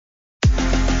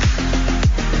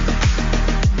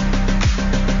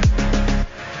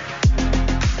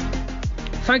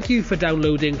Thank you for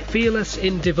downloading Fearless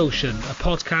in Devotion, a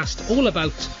podcast all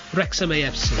about Wrexham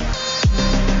AFC.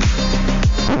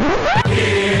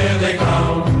 Here they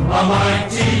come, our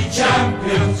mighty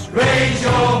champions. Raise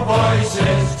your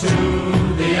voices to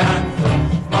the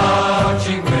anthem.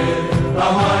 Marching with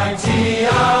our mighty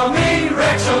army.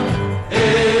 Wrexham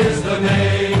is the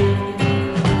name.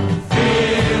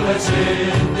 Fearless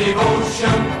in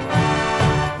devotion,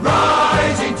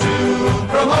 rising to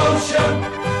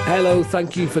promotion. Hello,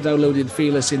 thank you for downloading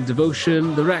Fearless in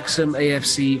Devotion, the Wrexham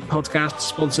AFC podcast,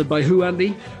 sponsored by who,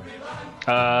 Andy?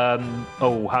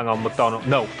 McDonald.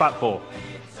 No, Fat Four.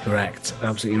 Correct,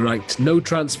 absolutely right. No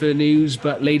transfer news,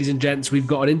 but ladies and gents, we've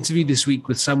got an interview this week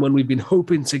with someone we've been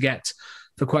hoping to get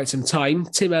for quite some time.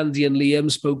 Tim, Andy and Liam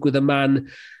spoke with a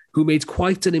man who made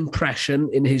quite an impression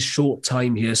in his short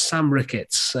time here, Sam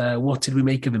Ricketts. What did we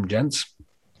make of him, gents?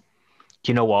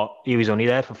 You know what? He was only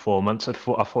there for 4 months. I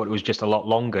thought it was just a lot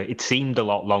longer. It seemed a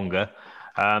lot longer.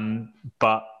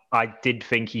 But I did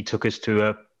think he took us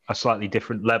to a slightly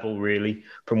different level, really,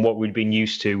 from what we'd been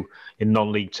used to in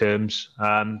non-league terms.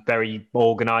 Very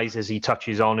organised as he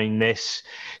touches on in this.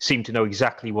 Seemed to know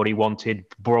exactly what he wanted.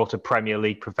 Brought a Premier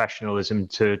League professionalism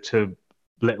to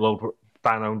little old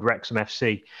fan-owned Wrexham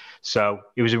FC. So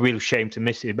it was a real shame to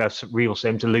miss it. A real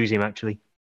shame to lose him, actually.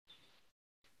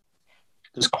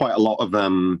 There's quite a lot of,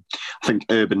 I think,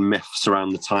 urban myths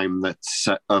around the time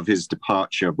of his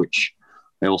departure, which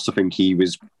I also think he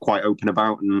was quite open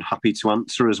about and happy to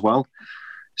answer as well.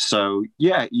 So,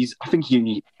 yeah, I think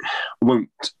he won't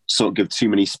sort of give too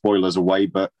many spoilers away,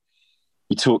 but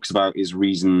he talks about his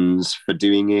reasons for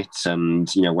doing it and,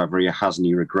 you know, whether he has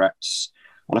any regrets.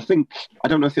 And I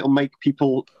don't know if it'll make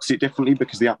people see it differently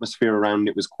because the atmosphere around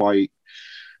it was quite,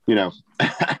 you know,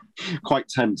 quite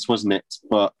tense, wasn't it?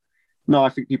 But no, I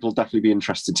think people will definitely be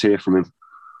interested to hear from him.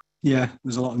 Yeah,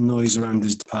 there's a lot of noise around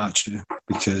his departure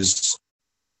because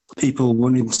people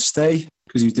wanted him to stay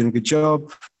because he was doing a good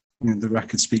job. You know, the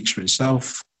record speaks for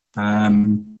itself. But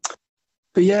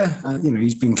yeah,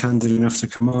 he's been candid enough to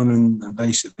come on and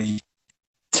basically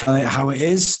tell it how it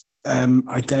is.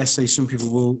 I dare say some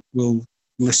people will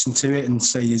listen to it and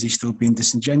say, is he still being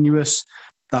disingenuous?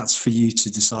 That's for you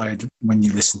to decide when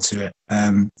you listen to it.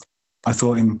 I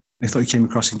thought he came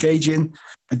across engaging.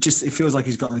 It feels like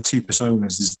he's got the two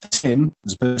personas. There's Tim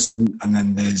as a person, and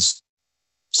then there's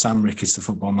Sam Ricketts, the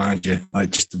football manager, like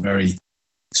just a very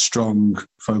strong,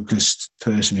 focused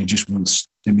person who just wants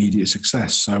immediate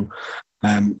success. So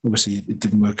obviously it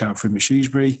didn't work out for him at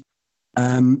Shrewsbury.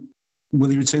 Will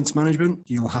he return to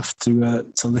management? You'll have to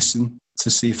listen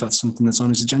to see if that's something that's on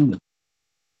his agenda.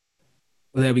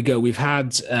 Well, there we go. We've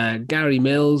had Gary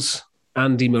Mills,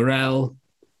 Andy Morrell.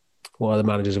 What other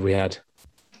managers have we had?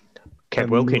 Kev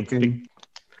Wilkin.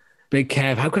 Big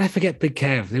Kev. How could I forget Big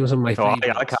Kev? He was one of my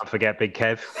favourites. I can't forget Big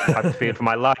Kev. I feared for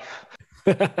my life.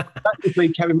 Technically,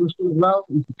 Kevin Russell as well.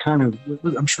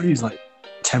 I'm sure he was like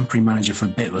temporary manager for a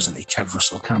bit, wasn't he? Kev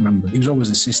Russell, I can't remember. He was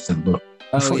always assistant, but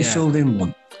I thought he filled in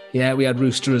one. Yeah, we had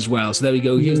Rooster as well. So there we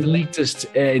go. Here's the latest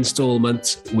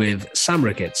instalment with Sam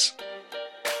Ricketts.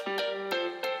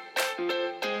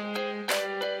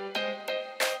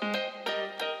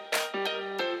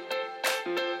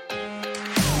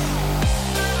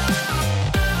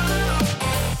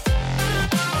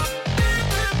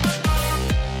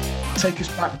 Take us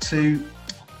back to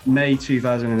May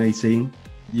 2018.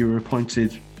 You were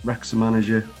appointed Wrexham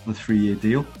manager on a 3-year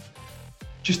deal.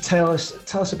 Just tell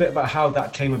us a bit about how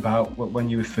that came about, when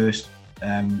you were first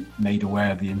made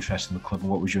aware of the interest in the club, and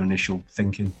what was your initial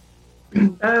thinking?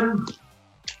 Well,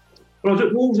 I was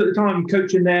at Wolves at the time,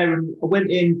 coaching there, and I went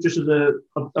in just as I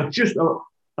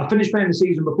finished playing the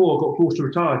season before. I got forced to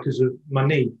retire because of my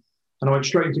knee, and I went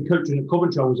straight into coaching at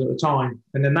Coventry at the time.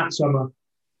 And then that summer,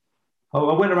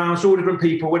 I went around, saw different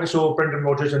people, went and saw Brendan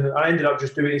Rodgers, and I ended up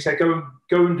just doing it. He said, go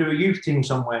and do a youth team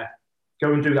somewhere.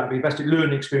 Go and do that. Be the best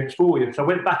learning experience for you. So I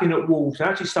went back in at Wolves. I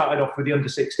actually started off with the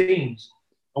under-16s.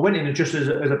 I went in just as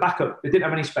a backup. They didn't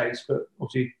have any space, but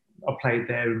obviously I played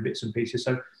there in bits and pieces.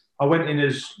 So I went in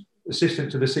as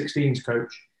assistant to the 16s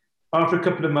coach. After a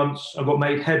couple of months, I got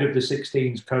made head of the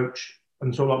 16s coach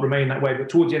and sort of like remained that way. But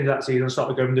towards the end of that season, I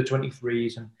started going to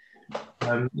 23s and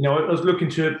I was looking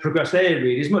to progress there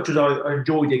really. As much as I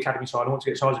enjoyed the academy side, I wanted to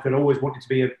get as high as I could. I always wanted to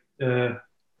be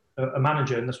a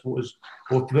manager, and that's what was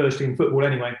first in football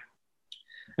anyway.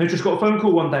 And I just got a phone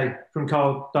call one day from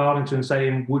Carl Darlington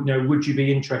saying, would you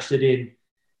be interested in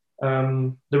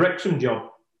the Wrexham job?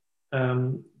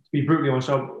 To be brutally honest,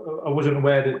 I wasn't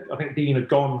aware that I think Dean had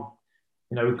gone,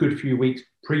 a good few weeks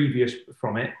previous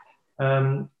from it.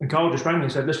 And Carl just rang me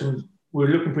and said, listen, we're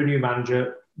looking for a new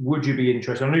manager. Would you be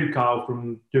interested? I knew Carl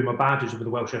from doing my badges with the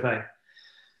Welsh FA.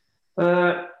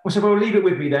 I said, well, leave it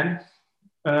with me then.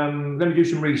 Let me do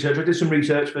some research. I did some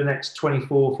research for the next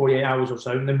 24, 48 hours or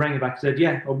so, and then rang him back and said,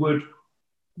 yeah, I would,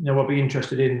 I'd be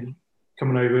interested in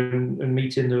coming over and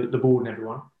meeting the board and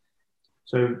everyone.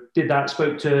 So did that,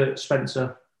 spoke to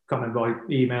Spencer, can't remember,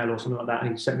 by email or something like that,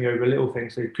 and he sent me over a little thing,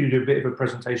 said, could you do a bit of a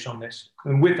presentation on this?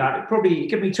 And with that, it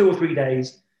gave me 2 or 3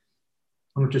 days,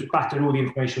 and I just battered all the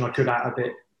information I could out of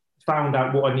it, found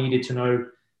out what I needed to know,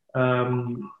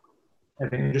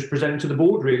 everything, just presented to the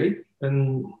board, really.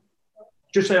 And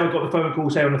just say I got the phone call,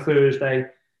 say on a Thursday,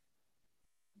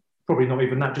 probably not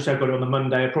even that, just say I got it on the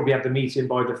Monday, I probably had the meeting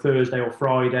by the Thursday or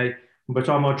Friday. And by the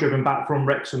time I'd driven back from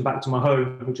Wrexham back to my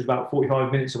home, which is about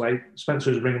 45 minutes away,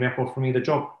 Spencer was ringing me up offering me the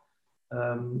job.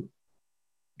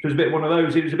 It was a bit one of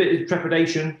those, it was a bit of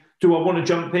trepidation. Do I want to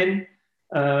jump in?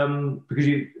 Because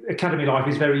academy life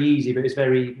is very easy, but it's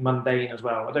very mundane as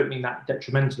well. I don't mean that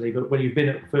detrimentally, but when you've been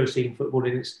at first team football,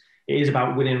 it is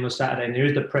about winning on a Saturday, and there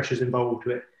is the pressures involved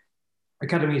with it.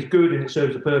 Academy is good and it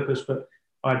serves a purpose, but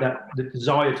I had the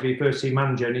desire to be a first team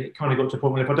manager, and it kind of got to a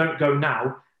point where if I don't go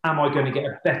now, am I going to get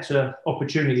a better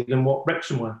opportunity than what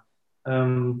Wrexham were?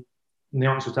 And the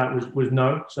answer to that was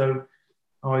no. So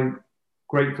I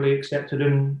gratefully accepted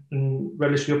and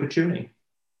relished the opportunity.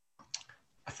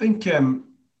 I think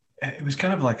it was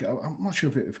kind of like, I'm not sure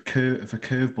if a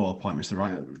curveball appointment is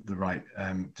the right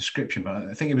description, but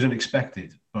I think it was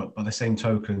unexpected. But by the same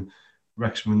token,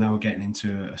 Wrexham were now getting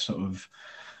into a sort of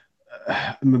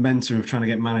momentum of trying to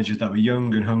get managers that were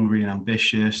young and hungry and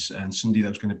ambitious, and somebody that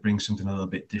was going to bring something a little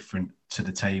bit different to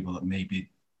the table that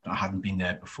hadn't been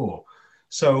there before.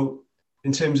 So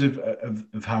in terms of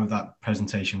how that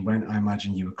presentation went, I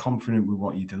imagine you were confident with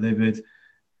what you delivered.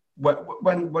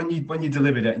 When you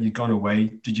delivered it and you'd gone away,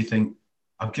 did you think,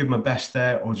 I'll give my best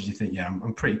there? Or did you think, yeah,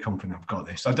 I'm pretty confident I've got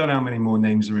this? I don't know how many more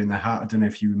names are in the hat. I don't know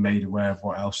if you were made aware of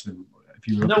what else.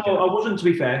 No, I wasn't, to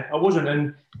be fair. I wasn't.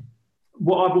 And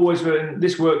what I've always learned,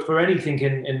 this worked for anything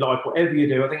in life, whatever you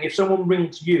do. I think if someone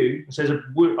rings you and says,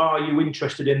 are you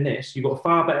interested in this? You've got a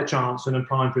far better chance than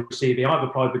applying for a CV. I've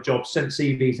applied for jobs, sent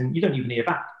CVs, and you don't even hear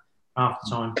back half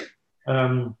the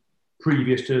time,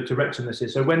 previous to Wrexham this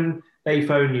is. So when they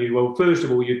phone you, well, first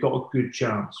of all, you've got a good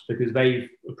chance because they've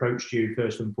approached you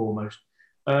first and foremost.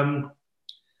 I'm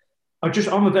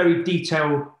a very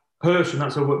detailed person.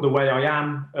 That's the way I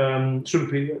am.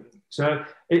 So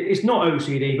it's not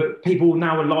OCD, but people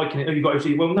now are liking it. Oh, you've got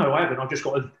OCD? Well, no, I haven't. I've just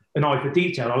got an eye for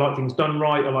detail. I like things done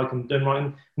right. I like them done right.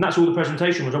 And that's all the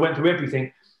presentation was. I went through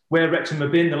everything, where Wrexham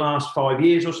have been the last 5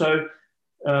 years or so,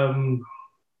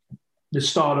 the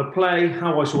style of play,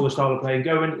 how I saw the style of play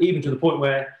going, even to the point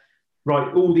where,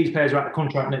 right, all these players are out of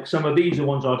contract next summer. These are the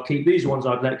ones I'd keep. These are the ones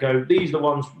I'd let go. These are the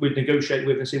ones we'd negotiate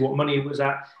with and see what money it was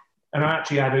at. And I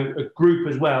actually had a group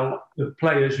as well of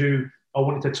players who I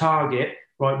wanted to target.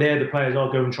 Right, they're the players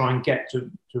I'll go and try and get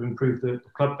to improve the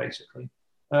club, basically.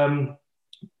 And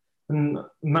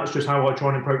that's just how I try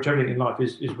and approach everything in life,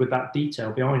 is with that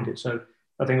detail behind it. So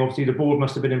I think obviously the board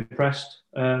must have been impressed.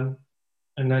 And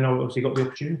then I obviously got the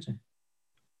opportunity.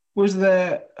 Was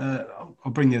there, I'll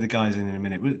bring the other guys in a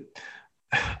minute.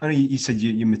 I know you said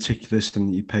you're meticulous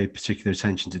and you pay particular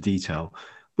attention to detail.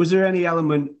 Was there any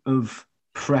element of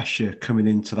pressure coming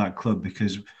into that club?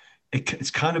 Because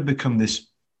it's kind of become this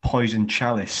poison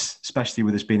chalice, especially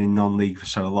with us being in non-league for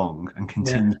so long and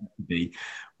continues to be,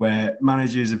 where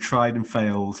managers have tried and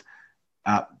failed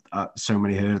at so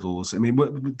many hurdles. I mean,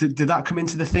 did that come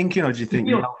into the thinking, or do you think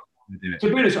you do it? To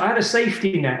be honest, I had a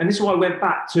safety net, and this is why I went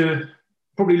back to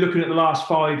probably looking at the last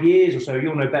 5 years or so.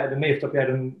 You'll know better than me if I've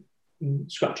had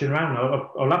scratching around.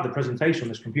 I'll have the presentation on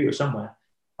this computer somewhere.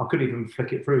 I could even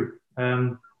flick it through.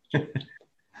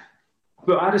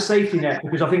 But I had a safety net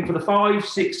because I think for the 5,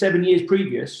 6, 7 years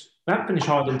previous, I hadn't finished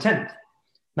higher than 10th.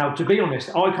 Now, to be honest,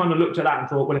 I kind of looked at that and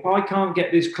thought, well, if I can't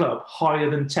get this club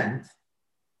higher than 10th,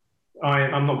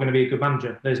 I'm not going to be a good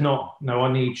manager.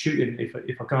 I need shooting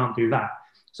if I can't do that.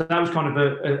 So that was kind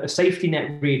of a safety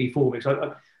net really for me.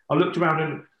 So I looked around,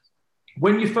 and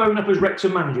when you phone up as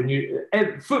Wrexham manager,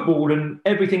 football and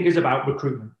everything is about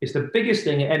recruitment. It's the biggest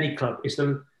thing at any club. It's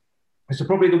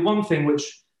probably the one thing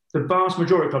which the vast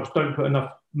majority of clubs don't put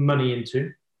enough money into.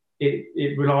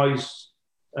 It relies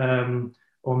on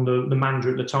the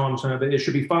manager at the time, so that it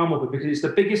should be far more, because it's the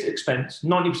biggest expense.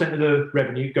 90% of the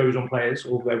revenue goes on players,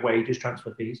 or their wages,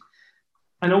 transfer fees.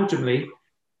 And ultimately,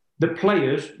 the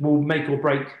players will make or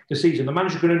break the season. The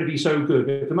manager can only be so good.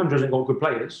 If the manager hasn't got good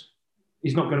players,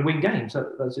 he's not going to win games.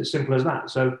 That's as simple as that.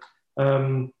 So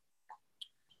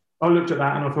I looked at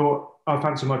that and I thought, I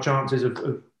fancy my chances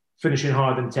of finishing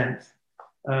higher than 10th.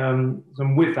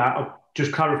 And with that, I've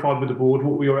just clarified with the board,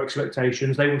 what were your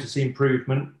expectations? They want to see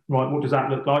improvement. Right, what does that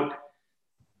look like?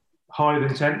 higher than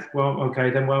 10th. Well, okay,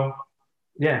 then,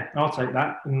 yeah, I'll take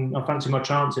that. And I fancy my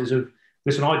chances of,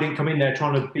 listen, I didn't come in there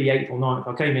trying to be 8th or 9th.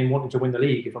 I came in wanting to win the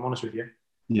league, if I'm honest with you.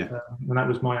 Yeah. And that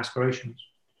was my aspirations.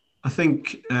 I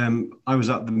think I was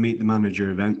at the Meet the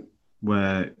Manager event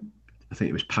where I think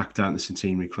it was packed out in the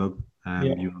Centenary Club.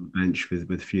 You were on the bench with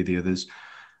a few of the others.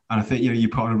 And I think, you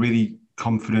put on a really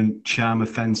confident, charm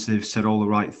offensive, said all the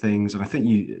right things. And I think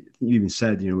you even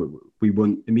said, we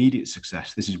want immediate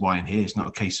success. This is why I'm here. It's not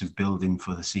a case of building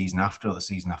for the season after or the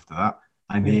season after that.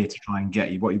 I'm here to try and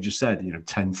get you what you've just said,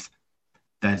 10th,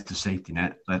 there's the safety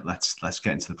net. Let's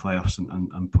get into the playoffs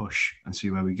and push and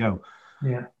see where we go.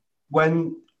 Yeah.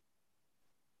 When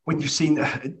you've seen,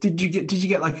 did you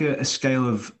get like a scale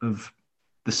of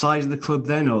the size of the club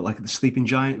then, or like the sleeping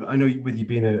giant? I know with you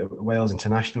being a Wales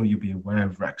international, you'll be aware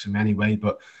of Wrexham anyway,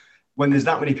 but when there's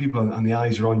that many people and the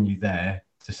eyes are on you there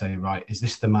to say, right, is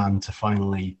this the man to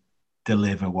finally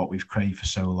deliver what we've craved for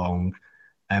so long?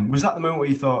 Was that the moment where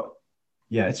you thought,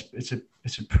 yeah, it's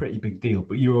a pretty big deal,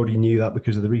 but you already knew that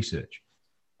because of the research?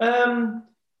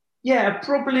 Yeah,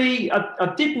 probably.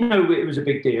 I did know it was a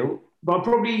big deal, but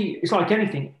it's like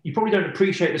anything. You probably don't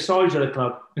appreciate the size of the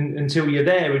club until you're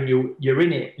there and you're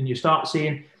in it and you start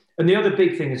seeing. And the other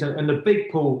big thing is, and the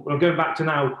big pull, I'm going back to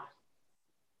now,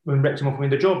 when Wrexham offered me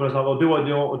the job, I was like, well, do I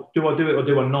do it or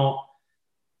do I not?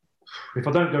 If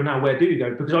I don't go now, where do you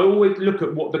go? Because I always look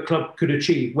at what the club could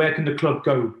achieve. Where can the club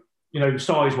go,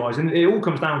 size-wise? And it all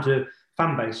comes down to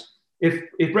fan base.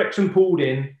 If Wrexham pulled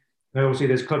in, obviously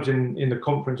there's clubs in the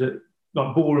conference,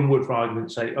 like Boreham Wood, for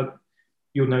argument's sake,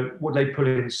 you'll know what they pull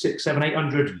in, 600, 700,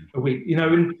 800 a week,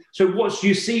 and so what's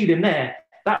you see in there,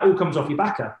 that all comes off your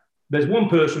backer. There's one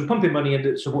person pumping money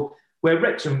into support, where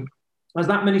Wrexham has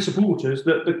that many supporters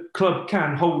that the club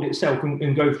can hold itself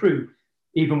and go through,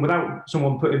 even without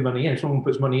someone putting money in. If someone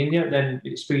puts money in, then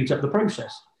it speeds up the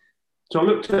process. So I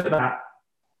looked at that.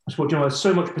 I thought, there's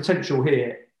so much potential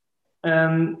here.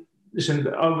 Listen,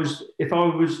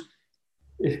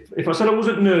 if I said I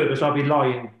wasn't nervous, I'd be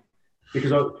lying,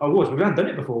 because I was. We hadn't done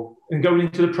it before. And going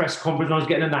into the press conference, I was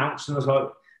getting announced, and I was like,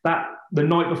 that the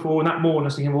night before and that morning, I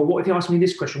was thinking, well, what if he asked me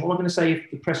this question? What am I going to say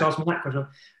if the press asked me that question?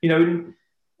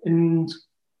 And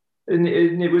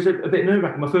it was a bit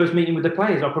nerve-wracking. My first meeting with the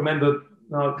players, I remember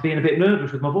being a bit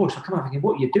nervous with my voice. I come out thinking,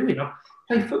 what are you doing? I've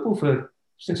played football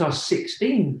since I was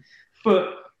 16.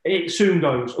 But it soon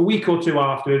goes. A week or two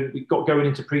after, we got going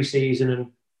into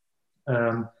pre-season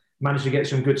and managed to get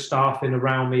some good staff in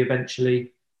around me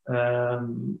eventually.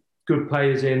 Good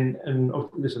players in. And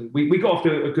listen, we got off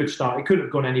to a good start. It couldn't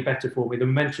have gone any better for me. The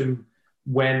momentum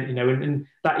went, and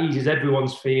that eases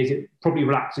everyone's fears. It probably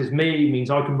relaxes me, means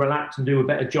I can relax and do a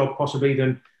better job possibly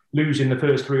than losing the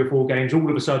first 3 or 4 games. All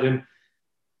of a sudden,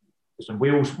 listen,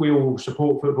 we all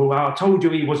support football. I told you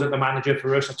he wasn't the manager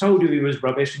for us. I told you he was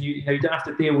rubbish, and you don't have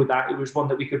to deal with that. It was one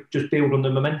that we could just build on the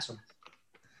momentum.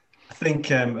 I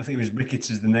think it was Ricketts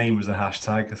as the name was the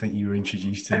hashtag. I think you were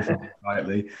introduced to it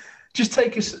quietly. Just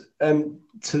take us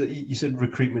you said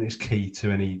recruitment is key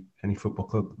to any football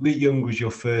club. Lee Young was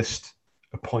your first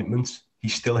appointment.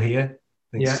 He's still here.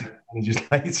 I think 6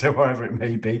 managers later, wherever it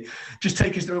may be. Just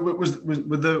take us through,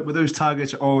 were those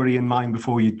targets already in mind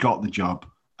before you got the job?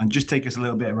 And just take us a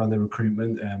little bit around the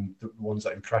recruitment, the ones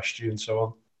that impressed you and so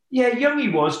on. Yeah,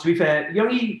 Youngie was, to be fair.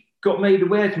 Youngie got made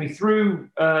aware to me through,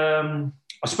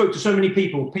 I spoke to so many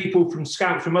people from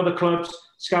scouts from other clubs,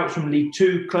 scouts from League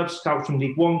 2 clubs, scouts from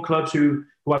League 1 clubs who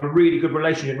have a really good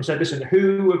relationship and said, listen,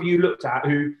 who have you looked at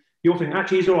who you're thinking,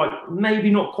 actually, he's all right, maybe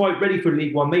not quite ready for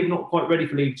League 1, maybe not quite ready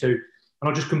for League 2. And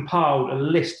I just compiled a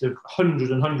list of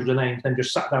hundreds and hundreds of names, then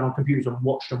just sat down on computers and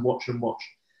watched.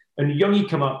 And Youngie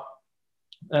come up,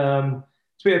 to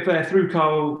be fair, through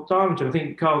Carl Darlington. I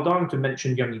think Carl Darlington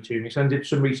mentioned Youngie to me, so I did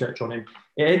some research on him.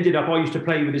 It ended up, I used to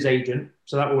play with his agent,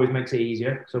 so that always makes it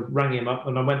easier. So I rang him up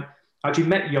and I actually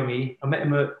met Youngie. I met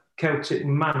him at Celtic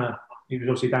Manor. He was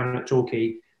obviously down at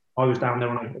Torquay. I was down there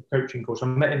on a coaching course. I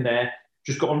met him there,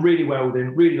 just got on really well with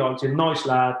him, really liked him, nice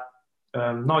lad,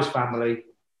 nice family.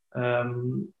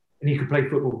 And he could play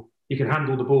football. He could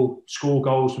handle the ball, score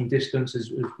goals from distance,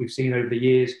 as we've seen over the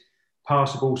years.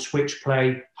 Pass the ball, switch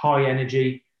play, high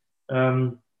energy. I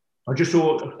just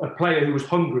saw a player who was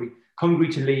hungry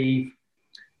to leave.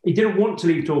 He didn't want to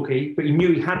leave Torquay, but he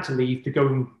knew he had to leave to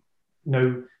go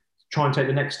and try and take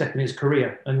the next step in his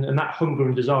career. And that hunger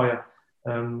and desire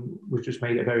was just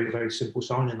made a very, very simple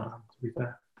signing, to be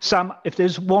fair. Sam, if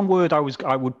there's one word I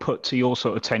would put to your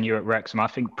sort of tenure at Wrexham, I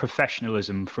think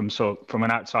professionalism from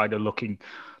an outsider looking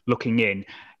in.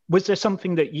 Was there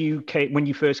something that when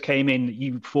you first came in, that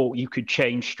you thought you could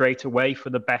change straight away for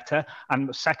the better? And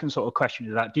the second sort of question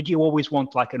to that, did you always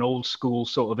want like an old school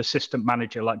sort of assistant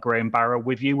manager like Graham Barrow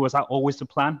with you? Was that always the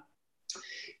plan?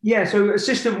 Yeah, so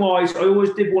assistant-wise, I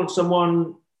always did want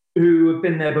someone who had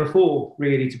been there before,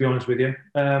 really, to be honest with you.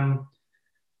 So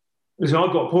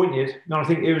I got appointed, and I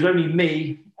think it was only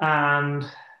me and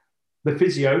the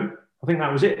physio. I think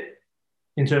that was it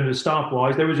in terms of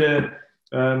staff-wise. There was a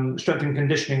strength and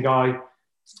conditioning guy,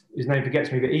 his name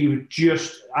forgets me, but he was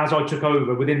just, as I took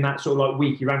over, within that sort of like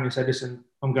week, he rang me and said, listen,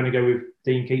 I'm going to go with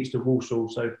Dean Keats to Walsall.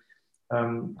 So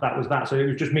that was that. So it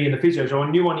was just me and the physio. So I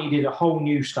knew I needed a whole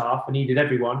new staff. I needed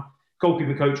everyone.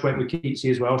 Goalkeeper coach went with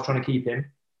Keatsy as well. I was trying to keep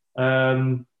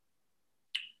him.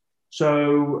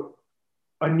 So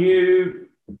I knew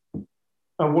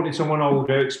I wanted someone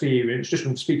older, experienced, just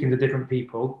from speaking to different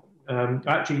people.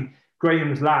 Actually,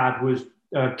 Graham's lad was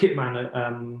kit man at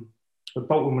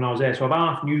Bolton when I was there. So I've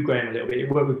half knew Graham a little bit. He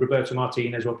worked with Roberto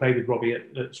Martinez, or I played with Robbie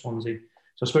at Swansea.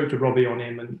 So I spoke to Robbie on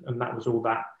him, and that was all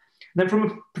that. And then from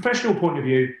a professional point of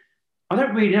view, I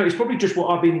don't really know. It's probably just what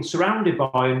I've been surrounded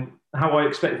by and how I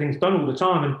expect things done all the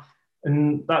time.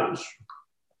 And that was,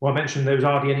 well, I mentioned there was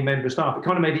hardly any member of staff. It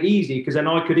kind of made it easy because then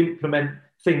I could implement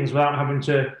things without having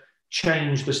to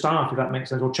change the staff, if that makes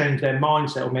sense, or change their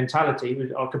mindset or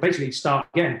mentality. I could basically start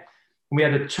again. And we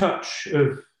had a touch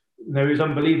of, it was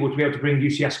unbelievable to be able to bring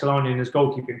UC Escalante in as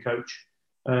goalkeeping coach.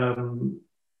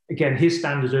 Again, his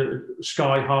standards are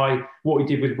sky high. What he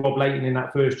did with Rob Layton in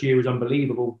that first year was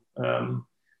unbelievable.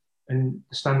 And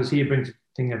the standards he brings to the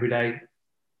thing every day.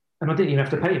 And I didn't even have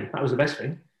to pay him. That was the best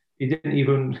thing. He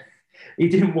didn't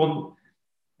want, I'm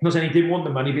not saying he didn't want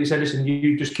the money, but he said, listen,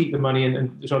 you just keep the money.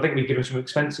 And so I think we give him some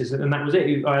expenses. And that was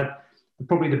it. I had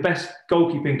probably the best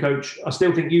goalkeeping coach. I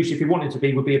still think Yusuf, if he wanted to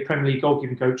be, would be a Premier League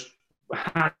goalkeeping coach.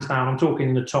 Hands down, I'm talking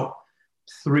in the top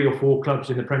 3 or 4 clubs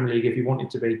in the Premier League if he wanted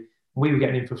to be. We were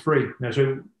getting him for free.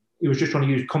 So he was just trying to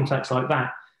use contacts like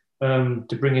that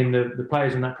to bring in the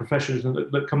players and that professionalism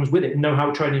that comes with it. Know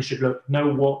how training should look,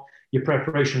 know what your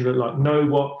preparation look like, know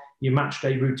what your match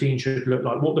day routine should look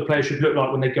like, what the players should look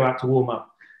like when they go out to warm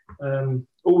up.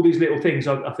 All these little things,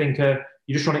 I think you're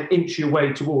just trying to inch your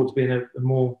way towards being a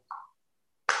more,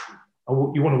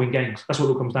 you want to win games. That's what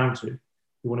it comes down to.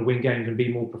 You want to win games and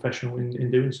be more professional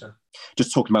in doing so.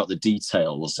 Just talking about the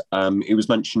details, it was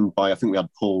mentioned by, I think we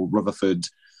had Paul Rutherford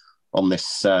on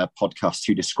this podcast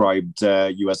who described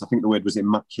you as, I think the word was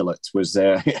immaculate, was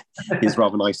his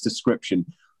rather nice description.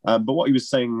 But what he was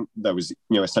saying there was,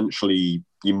 essentially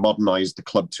you modernised the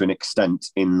club to an extent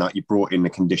in that you brought in a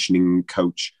conditioning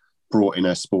coach, brought in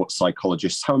a sports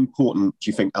psychologist. How important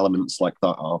do you think elements like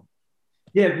that are?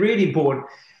 Yeah, really important.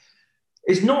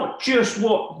 It's not just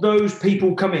what those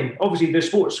people come in. Obviously, the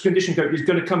sports condition coach is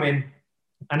going to come in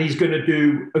and he's going to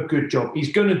do a good job.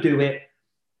 He's going to do it.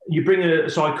 You bring a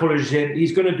psychologist in,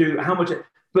 he's going to do how much.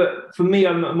 But for me,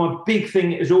 my big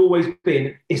thing has always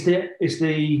been it's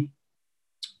the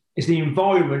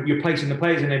environment you're placing the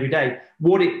players in every day.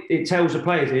 What it tells the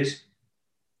players is,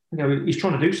 he's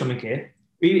trying to do something here.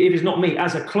 If it's not me,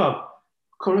 as a club,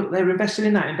 they're investing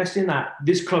in that.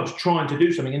 This club's trying to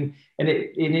do something. And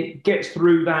it gets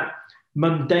through that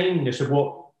mundaneness of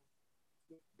what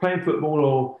playing football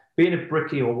or being a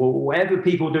brickie or whatever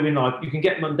people do in life. You can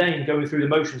get mundane going through the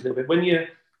motions a little bit. When the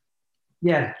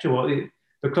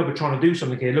club are trying to do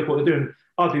something here. Look what they're doing.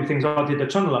 I do things. I did the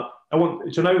tunnel up. I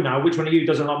want to know now which one of you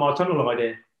doesn't like my tunnel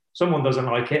idea. Someone doesn't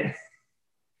like it.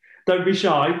 Don't be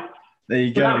shy. There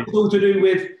you go.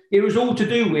 It was all to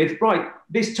do with, right,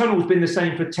 this tunnel's been the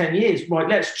same for 10 years. Right,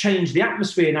 let's change the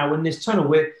atmosphere now in this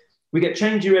tunnel. We get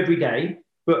change here every day,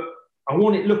 but I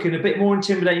want it looking a bit more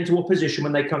intimidating to opposition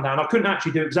when they come down. I couldn't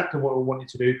actually do exactly what I wanted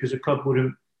to do because the club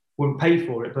wouldn't pay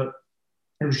for it, but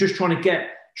it was just trying and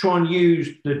use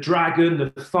the dragon, the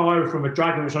fire from a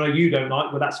dragon, which I know you don't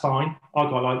like, but that's fine. I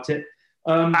quite liked it.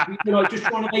 Just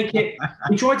trying to make it.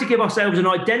 We tried to give ourselves an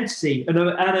identity and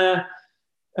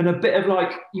a bit of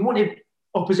like, you wanted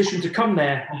opposition to come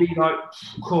there and be like,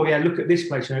 oh yeah, look at this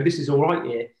place, this is all right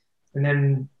here. And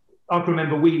then I can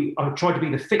remember I tried to be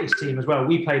the fittest team as well.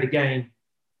 We played a game.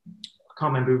 I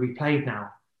can't remember who we played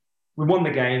now. We won the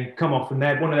game, come off, and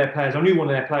one of their players, I knew one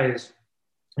of their players,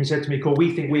 he said to me, Cole,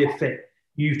 we think we're fit.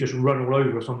 You've just run all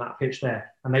over us on that pitch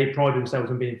there. And they pride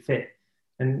themselves on being fit.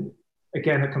 And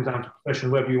again, that comes down to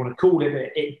professional, whatever you want to call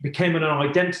it. It became an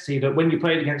identity that when you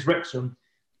played against Wrexham,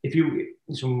 we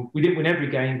didn't win every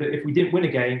game, but if we didn't win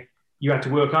a game, you had to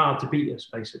work hard to beat us,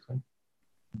 basically.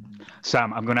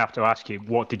 Sam, I'm going to have to ask you,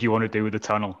 what did you want to do with the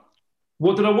tunnel?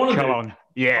 What did I want to do? Come on.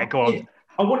 Yeah, go on.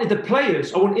 I wanted the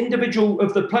players. I want individual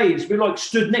of the players. We like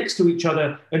stood next to each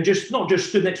other and just not just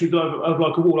stood next to each other of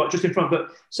like a wall, like just in front. But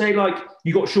say like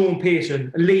you got Sean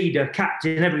Pearson, a leader,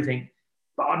 captain, everything.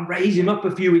 But I'd raise him up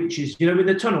a few inches, in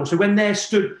the tunnel. So when they're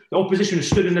stood, the opposition is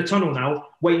stood in the tunnel now,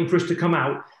 waiting for us to come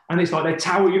out, and it's like they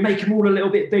tower. You make them all a little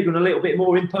bit bigger and a little bit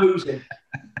more imposing.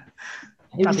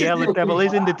 The devil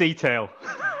is in the detail.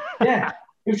 Yeah,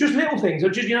 it was just little things.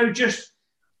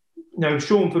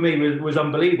 Sean for me was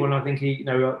unbelievable, and I think he,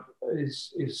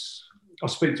 I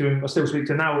speak to him. I still speak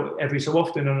to him now every so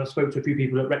often, and I spoke to a few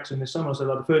people at Wrexham this summer. I said,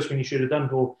 the first thing you should have done,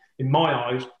 or in my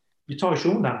eyes, you tie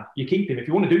Sean down. You keep him. If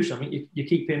you want to do something, you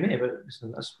keep him here. But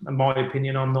listen, that's my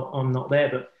opinion. I'm not there,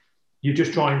 but you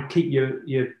just try and keep your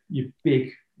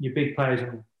big players.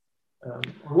 And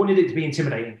I wanted it to be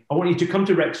intimidating. I wanted you to come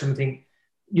to Wrexham and think,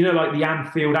 like the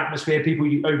Anfield atmosphere, people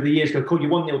over the years go, "Call you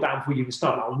 1-0 down before you even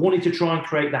start." I wanted to try and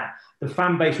create that. The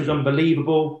fan base was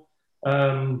unbelievable.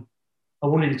 I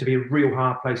wanted it to be a real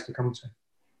hard place to come to.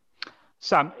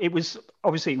 Sam, it was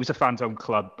a fans-owned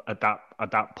club at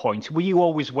that point. Were you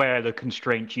always aware of the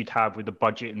constraints you'd have with the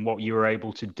budget and what you were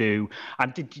able to do?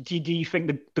 And do you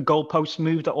think the goalposts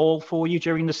moved at all for you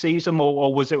during the season,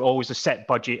 or was it always a set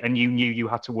budget and you knew you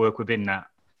had to work within that?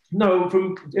 No,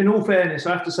 in all fairness,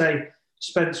 I have to say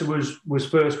Spencer was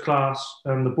first class,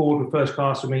 and the board were first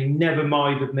class with me, never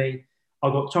minded me.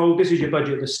 I got told, this is your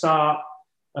budget at the start.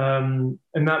 And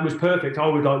that was perfect. I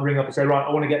would ring up and say, right,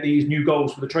 I want to get these new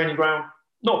goals for the training ground.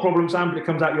 Not a problem, Sam, but it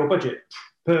comes out of your budget.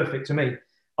 Perfect to me.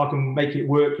 I can make it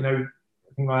work, I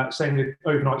think like that. Same with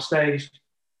overnight stays.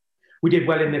 We did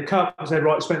well in the cup. I said,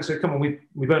 right, Spencer, come on,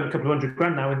 we've earned a couple of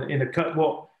 $100,000 now in the cup.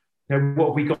 What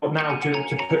have we got now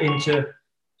to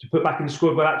put back in the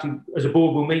squad? But actually, as a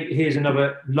board, we'll meet. Here's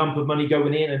another lump of money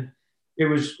going in, and it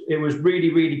was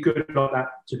really, really good like that.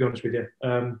 To be honest with you,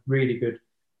 really good.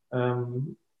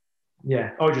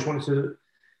 I just wanted to.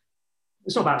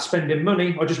 It's not about spending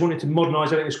money. I just wanted to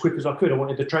modernise everything as quick as I could. I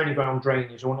wanted the training ground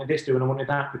drainage. I wanted this and I wanted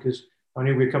that, because I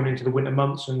knew we were coming into the winter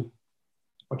months, and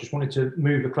I just wanted to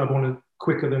move the club on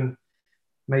quicker than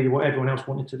maybe what everyone else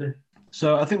wanted to do.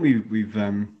 So I think we've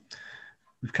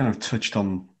kind of touched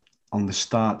on the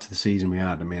start to the season we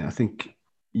had. I mean, I think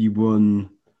you won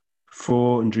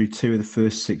 4 and drew 2 of the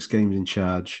first 6 games in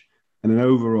charge, and then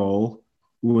overall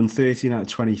we won 13 out of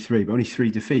 23, but only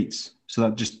 3 defeats. So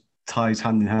that just ties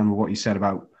hand in hand with what you said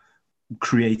about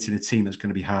creating a team that's going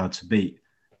to be hard to beat,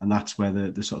 and that's where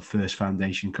the sort of first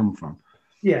foundation come from.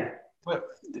 Yeah. But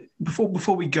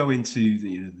before we go into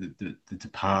the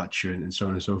departure and so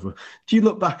on and so forth, do you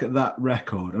look back at that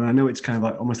record? And I know it's kind of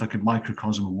like almost like a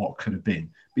microcosm of what could have been,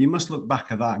 but you must look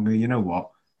back at that and go, you know what,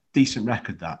 decent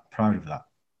record, proud of that.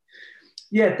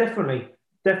 Yeah,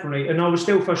 definitely. And I was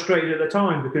still frustrated at the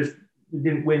time because we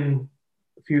didn't win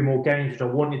a few more games which I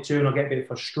wanted to, and I get a bit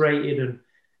frustrated.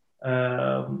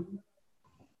 And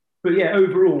but yeah,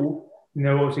 overall,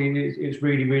 obviously it's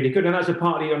really, really good. And that's a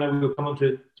partly, I know we'll come on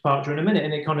to departure in a minute,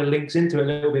 and it kind of links into it a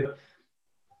little bit.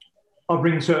 I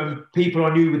bring certain people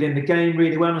I knew within the game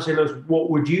really well, and I say, look, what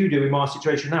would you do in my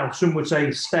situation now? Some would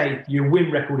say, stay. Your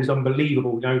win record is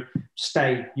unbelievable.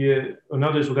 Stay. And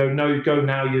others will go, no, go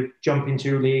now. You jump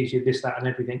into leagues, you this, that, and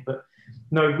everything. But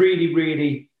no, really,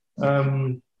 really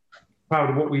proud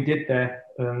of what we did there,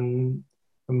 and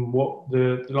what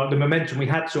the momentum we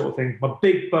had, sort of thing. My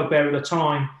big bugbear at the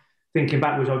time, thinking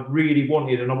back, was I really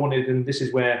wanted, and this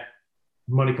is where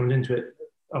money comes into it.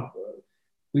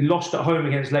 We lost at home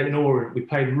against Leyton Orient. We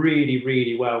played really,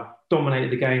 really well,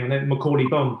 dominated the game, and then Macaulay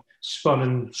Bond spun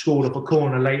and scored off a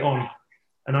corner late on.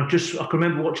 And I can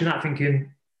remember watching that thinking,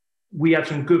 we had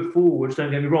some good forwards,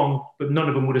 don't get me wrong, but none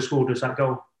of them would have scored us that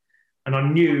goal. And I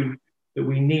knew that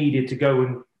we needed to go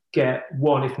and get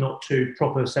 1, if not 2,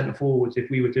 proper centre forwards if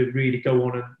we were to really go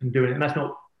on and do it. And that's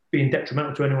not being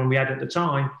detrimental to anyone we had at the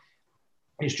time.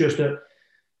 It's just that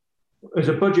as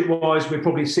a budget-wise, we're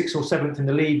probably 6th or 7th in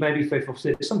the league, maybe 5th or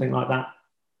 6th, something like that.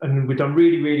 And we've done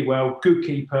really, really well. Good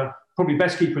keeper, probably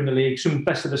best keeper in the league, some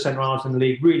best of the centre halves in the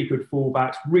league, really good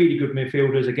fullbacks, really good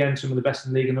midfielders, again, some of the best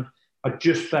in the league. And I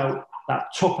just felt that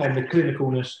top end, the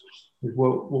clinicalness, was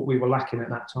what we were lacking at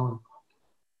that time.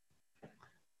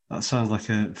 That sounds like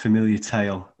a familiar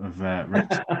tale of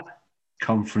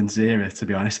conference era, to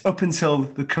be honest, up until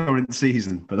the current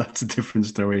season, but that's a different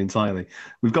story entirely.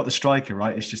 We've got the striker,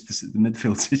 right? It's just the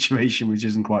midfield situation, which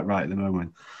isn't quite right at the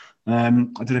moment. I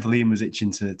don't know if Liam was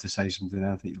itching to say something.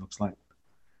 I think it looks like.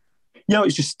 Yeah,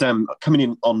 it's just coming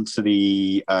in onto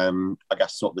the, I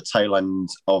guess, sort of the tail end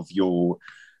of your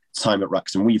time at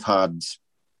Wrexham. We've had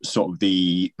sort of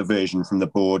the version from the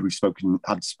board. We've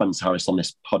had Spencer Harris on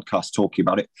this podcast talking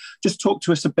about it. Just talk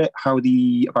to us a bit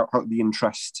about how the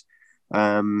interest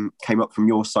came up from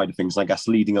your side of things, I guess,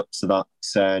 leading up to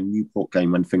that Newport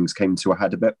game when things came to a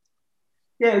head a bit?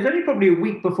 Yeah, it was only probably a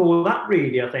week before that,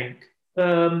 really, I think.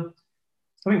 I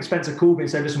think Spencer called me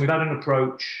and said, listen, we've had an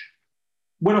approach.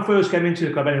 When I first came into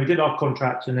the club, anyway, we did our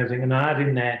contracts and everything, and I had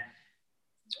in there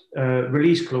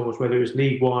release clause, whether it was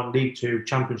League One, League Two,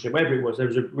 Championship, whatever it was, there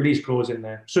was a release clause in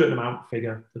there, certain amount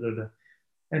figure.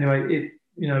 Anyway,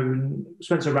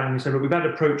 Spencer rang me and said, well, we've had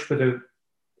an approach for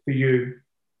you,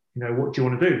 what do you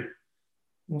want to do?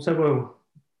 And I said, well,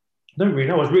 I don't really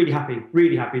know. I was really happy. Don't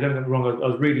get me wrong. I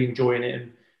was really enjoying it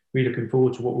and really looking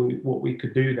forward to what we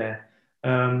could do there.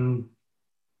 And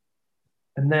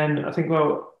then I think,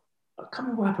 well, I can't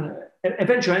remember what happened.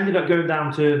 Eventually, I ended up going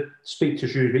down to speak to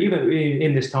Shrewsbury. Even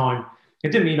in this time,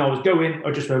 it didn't mean I was going.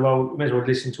 I just went, well, may as well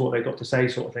listen to what they got to say,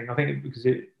 sort of thing. I think because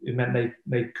it meant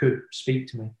they could speak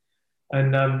to me.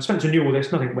 And Spencer knew all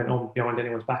this. Nothing went on behind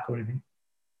anyone's back or anything.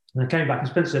 And I came back and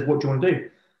Spencer said, what do you want to do?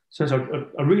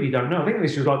 So I really don't know. I think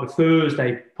this was like the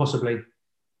Thursday, possibly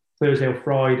Thursday or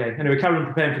Friday. Anyway, Karen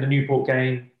preparing for the Newport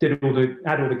game, had all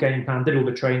the game plan, did all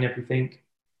the training, everything.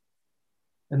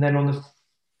 And then on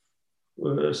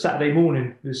the Saturday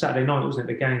morning, it was Saturday night, wasn't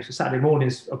it, the game? So Saturday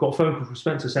mornings, I got a phone call from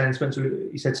Spencer saying,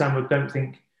 he said, Sam, I don't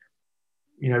think,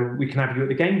 we can have you at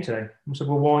the game today. I said,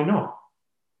 well, why not?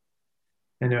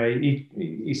 Anyway,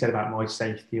 he said about my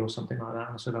safety or something like that.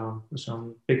 And I said, so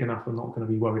I'm big enough, I'm not going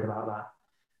to be worried about that.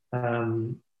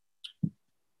 And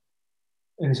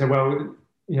he said, well,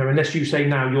 unless you say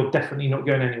now you're definitely not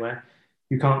going anywhere,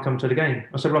 you can't come to the game.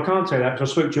 I said, well, I can't say that because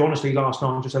I spoke to you honestly last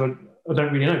night and just said, I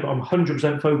don't really know, but I'm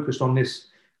 100% focused on this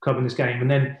club and this game.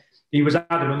 And then he was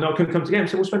adamant that I couldn't come to the game. I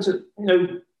said, well, Spencer,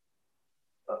 I've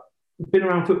been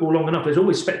around football long enough. There's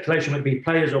always speculation, whether it be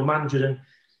players or managers, and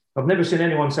I've never seen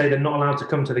anyone say they're not allowed to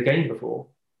come to the game before.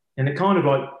 And it kind of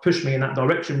like pushed me in that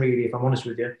direction, really, if I'm honest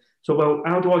with you. So, well,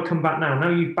 how do I come back now? Now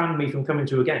you've banned me from coming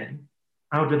to a game.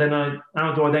 How do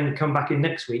I then come back in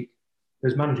next week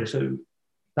as manager? So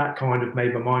that kind of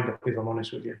made my mind up, if I'm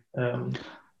honest with you.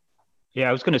 Yeah,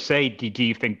 I was going to say, do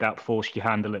you think that forced your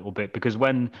hand a little bit? Because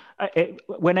when A,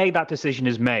 that decision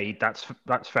is made, that's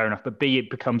fair enough. But B, it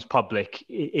becomes public.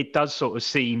 It does sort of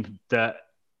seem that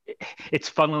it's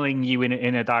funneling you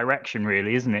in a direction,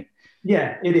 really, isn't it?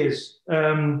 Yeah, it is.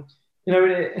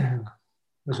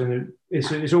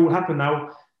 It's all happened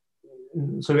now,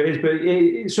 so it is. But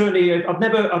it certainly, I've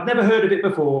never heard of it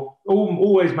before.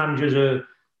 Always managers are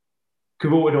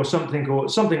cavorted or something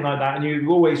like that, and you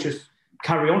always just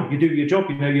carry on. You do your job.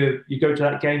 You go to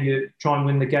that game, you try and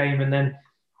win the game, and then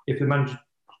if the manager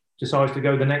decides to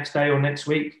go the next day or next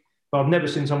week. But I've never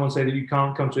seen someone say that you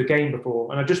can't come to a game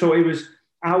before, and I just thought it was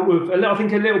out of. I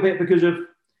think a little bit because of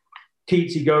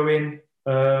Keatsy going,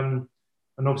 and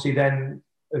obviously then,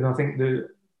 and I think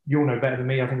you'll know better than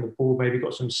me. I think the board maybe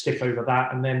got some stick over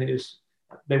that, and then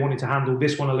they wanted to handle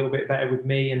this one a little bit better with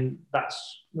me, and I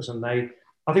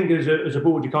think as a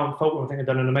board you can't fault them. I think they've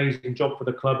done an amazing job for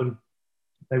the club, and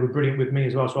they were brilliant with me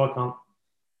as well. So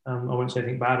I won't say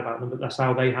anything bad about them, but that's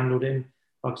how they handled it.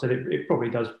 Like I said, it probably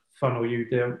does funnel you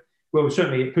down. Well,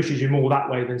 certainly it pushes you more that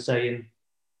way than saying,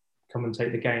 come and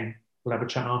take the game. We'll have a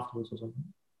chat afterwards or something.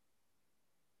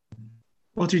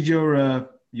 What did your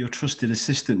trusted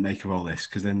assistant make of all this?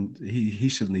 Because then he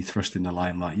suddenly thrust in the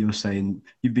limelight. You're saying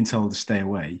you've been told to stay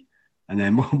away, and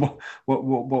then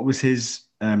what was his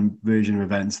version of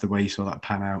events? The way you saw that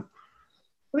pan out.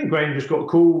 I think Graham just got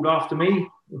called after me,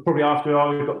 probably after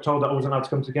I got told that I wasn't allowed to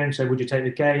come to the game. So would you take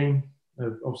the game?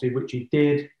 Obviously, which he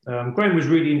did. Graham was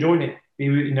really enjoying it. He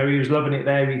was loving it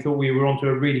there. He thought we were onto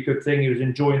a really good thing. He was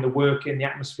enjoying the work in the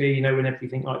atmosphere, and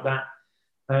everything like that.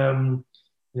 And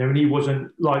he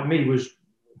wasn't like me. Was,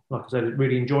 like I said,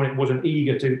 really enjoying it. Wasn't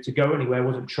eager to go anywhere.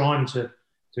 Wasn't trying to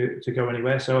go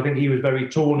anywhere. So I think he was very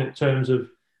torn in terms of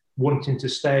wanting to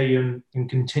stay and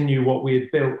continue what we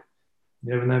had built.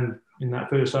 And then in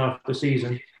that first half of the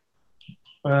season,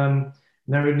 and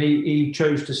he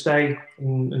chose to stay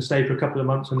and stay for a couple of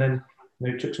months, and then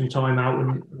took some time out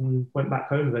and went back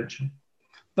home eventually.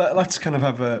 But let's kind of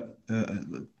have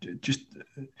just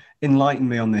enlighten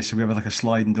me on this. So we have like a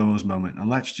sliding doors moment, and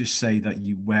let's just say that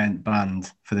you weren't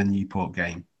banned for the Newport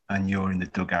game and you're in the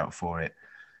dugout for it.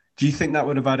 Do you think that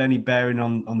would have had any bearing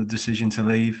on the decision to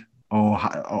leave, or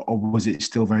was it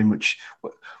still very much?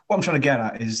 What I'm trying to get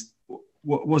at is,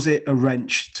 was it a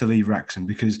wrench to leave Wrexham?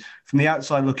 Because from the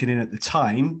outside looking in at the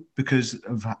time, because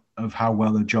of how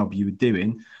well the job you were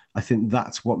doing, I think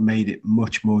that's what made it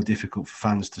much more difficult for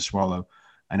fans to swallow.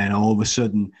 And then all of a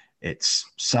sudden, it's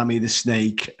Sammy the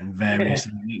Snake and various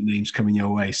nicknames coming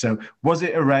your way. So was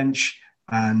it a wrench?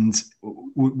 And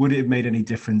would it have made any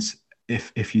difference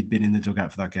if you'd been in the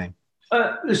dugout for that game?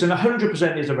 Listen,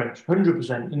 100% is a wrench,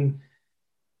 100%. And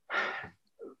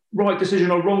right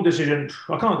decision or wrong decision,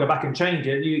 I can't go back and change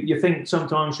it. You think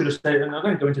sometimes should have stayed, and I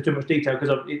don't go into too much detail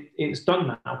because it's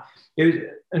done now.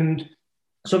 And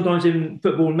sometimes in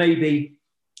football, maybe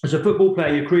as a football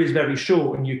player, your career is very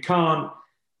short, and you can't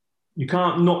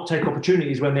not take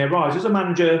opportunities when they arise. As a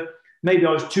manager, maybe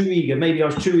I was too eager. Maybe I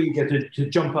was too eager to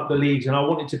jump up the leagues, and I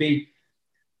wanted to be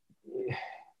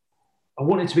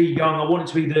young. I wanted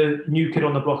to be the new kid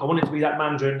on the block. I wanted to be that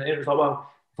manager, and it was like, well,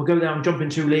 if I go down and jump in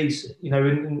 2 leagues,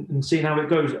 and seeing how it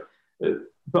goes.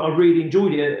 But I really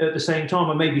enjoyed it. At the same time,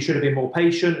 I maybe should have been more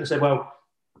patient and said, well,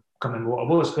 I can't remember what I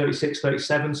was, 36,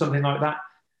 37, something like that.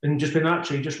 And just been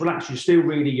actually, just relax. You're still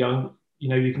really young.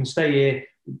 You can stay here.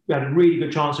 We had a really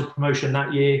good chance of promotion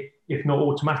that year, if not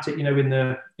automatic, in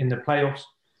the playoffs.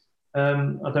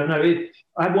 I don't know.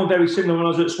 I had one very similar when I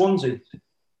was at Swansea.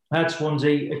 I had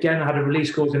Swansea. Again, I had a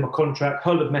release clause in my contract.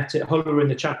 Hull had met it. Hull were in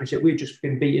the Championship. We'd just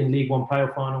been beaten in League One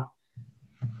playoff final.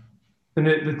 And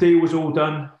the deal was all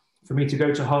done for me to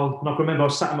go to Hull. And I can remember I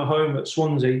was sat at my home at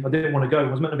Swansea. I didn't want to go. I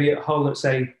was meant to be at Hull at,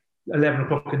 say, 11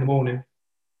 o'clock in the morning. It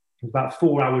was about a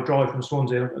 4-hour drive from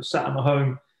Swansea. I sat at my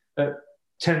home at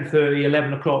 10:30,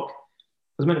 11 o'clock. I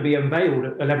was meant to be unveiled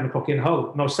at 11 o'clock in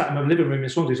Hull. And I was sat in my living room in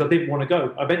Swansea, so I didn't want to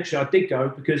go. Eventually, I did go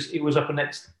because it was up the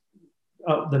next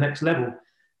level.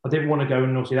 I didn't want to go,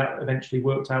 and obviously that eventually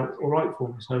worked out all right for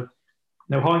me. So,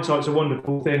 hindsight's a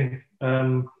wonderful thing.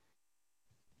 But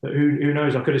who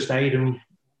knows? I could have stayed, and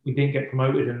we didn't get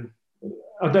promoted. And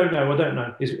I don't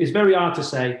know. It's very hard to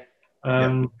say.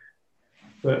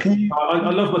 But I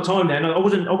love my time there. And I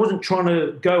wasn't trying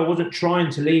to go. I wasn't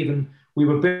trying to leave. And we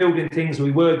were building things.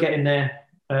 We were getting there.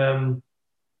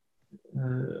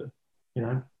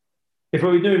 If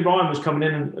we knew Ryan was coming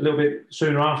in a little bit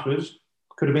sooner afterwards,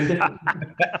 could have been different.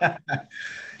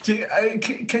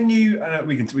 Can you?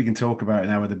 We can talk about it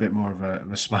now with a bit more of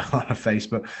a smile on our face.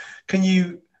 But can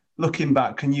you, looking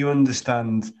back, can you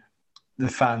understand the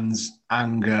fans'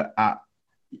 anger at?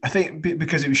 I think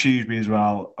because it was Shrewsbury as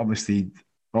well. Obviously,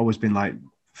 always been like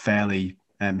fairly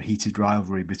heated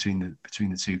rivalry between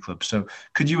the two clubs. So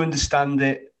could you understand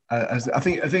it? I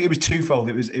think it was twofold.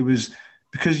 It was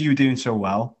because you were doing so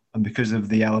well, and because of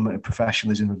the element of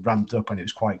professionalism had ramped up, and it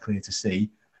was quite clear to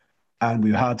see, and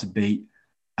we were hard to beat.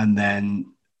 And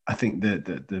then I think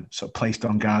the sort of placed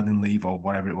on garden leave or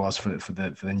whatever it was for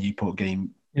the Newport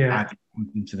game added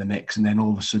into the mix, and then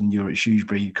all of a sudden you're at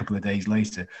Shrewsbury a couple of days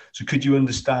later. So could you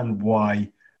understand why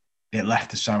it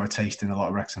left a sour taste in a lot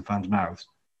of Wrexham fans' mouths?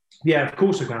 Yeah, of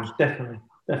course I can, definitely.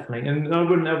 And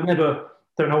I've never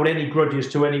don't hold any grudges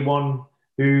to anyone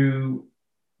who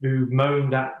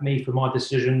moaned at me for my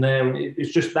decision there.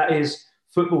 It's just, that is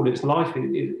football. It's life.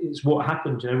 It's what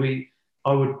happens.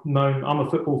 I would moan. I'm a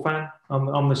football fan.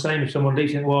 I'm the same. If someone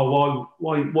leaves, well,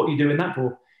 why? What are you doing that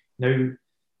for?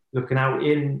 Looking out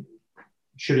in,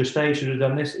 should have stayed, should have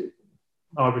done this.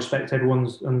 I respect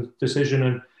everyone's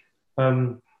decision,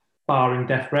 and barring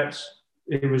death threats,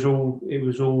 it was all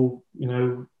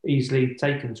easily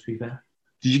taken. To be fair.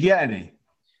 Did you get any?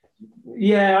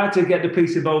 Yeah, I had to get the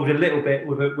police involved a little bit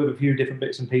with a few different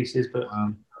bits and pieces, but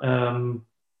only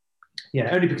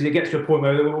because it gets to a point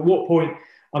where, at what point,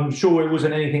 I'm sure it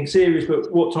wasn't anything serious, but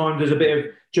what time does a bit of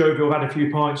jovial, had a few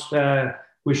pints,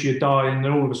 wish you'd die, and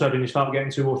then all of a sudden you start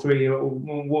getting 2 or 3.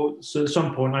 So at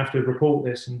some point I have to report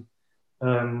this, and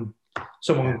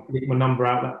someone leaked my number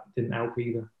out. That didn't help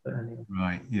either. But anyway.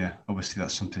 Right, yeah. Obviously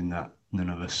that's something that none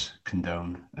of us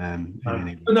condone.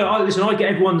 Listen, I get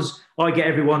everyone's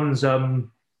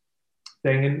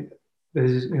thing, and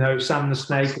there's Sam the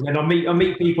Snake, and then I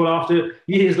meet people after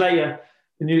years later.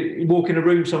 And you walk in a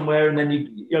room somewhere, and then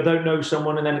you don't know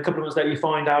someone, and then a couple of months later you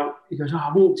find out. He goes,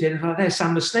 I walked in, and there's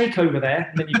Sam the Snake over there.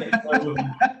 And then you get to know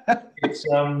them. It's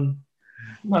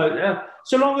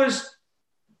so long as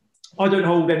I don't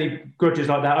hold any grudges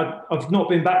like that. I've not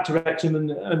been back to Wrexham,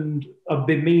 and I've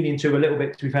been meaning to a little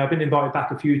bit. To be fair, I've been invited back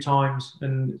a few times,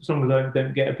 and as long as I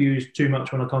don't get abused too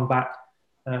much when I come back,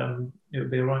 it'll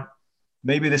be all right.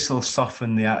 Maybe this will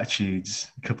soften the attitudes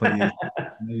a couple of years.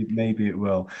 Maybe it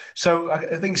will. So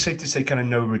I think it's safe to say kind of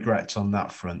no regrets on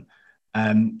that front.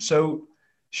 So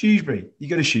Shrewsbury, you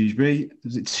go to Shrewsbury.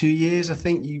 Was it 2 years? I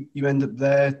think you end up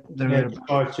there.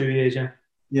 Yeah, 2 years. Yeah.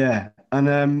 Yeah,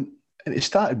 and it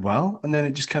started well, and then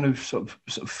it just kind of sort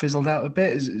of fizzled out a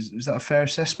bit. Is that a fair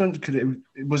assessment?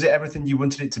 Was it everything you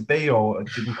wanted it to be, or it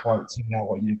didn't quite turn out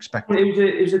what you expected?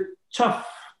 It was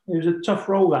a tough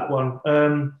role, that one.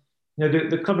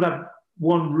 The club had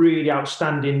one really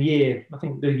outstanding year. I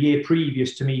think the year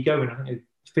previous to me going, I think it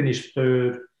finished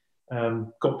third,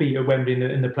 got beat at Wembley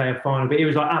in the playoff final. But it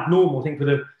was like abnormal, I think, for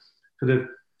the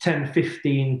 10,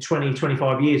 15, 20,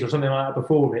 25 years or something like that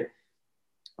before it.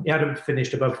 He hadn't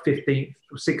finished above 15th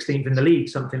or 16th in the league,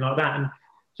 something like that. And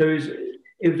so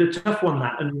it was a tough one,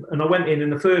 that. And I went in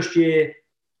the first year,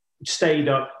 stayed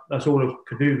up. That's all I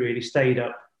could do, really, stayed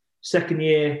up. Second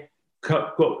year,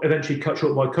 got eventually cut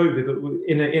short by COVID, but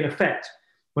in effect,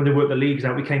 when they worked the leagues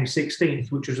out, we came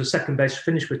 16th, which was the second best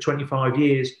finish for 25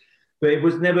 years. But it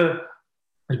was never,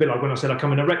 it's a bit like when I said I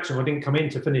come in at Wrexham, I didn't come in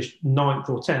to finish 9th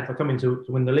or 10th. I come in to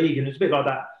win the league, and it's a bit like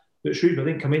that. But Shrewsbury,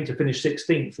 I didn't come in to finish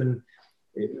 16th, and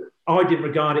I didn't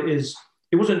regard it as,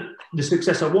 it wasn't the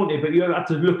success I wanted, but you have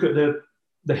to look at the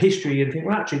history and think,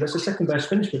 well, actually, that's the second best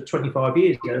finish for 25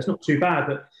 years ago. It's not too bad,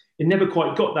 but it never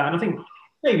quite got that. And I think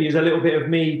maybe there's a little bit of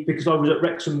me, because I was at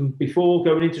Wrexham before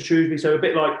going into Shrewsbury, so a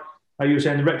bit like how you were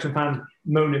saying the Wrexham fans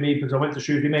moaned at me because I went to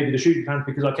Shrewsbury, maybe the Shrewsbury fans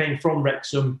because I came from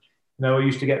Wrexham. You know, I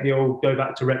used to get the old go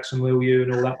back to Wrexham, will you,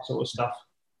 and all that sort of stuff.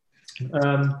 It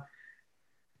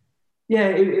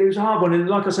was a hard one. And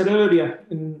like I said earlier,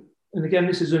 and again,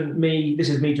 this is me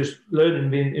just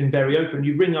learning, being very open.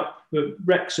 You ring up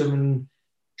Wrexham and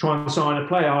try and sign a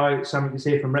player. Something to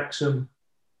hear from Wrexham,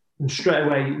 and straight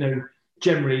away, you know,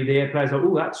 generally the players are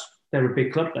like, they're a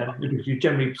big club then, because you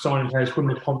generally sign players from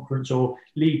the conference or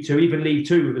League Two, even League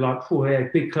Two would be like,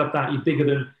 big club that, you're bigger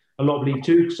than a lot of League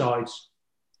Two sides.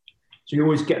 So you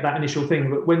always get that initial thing.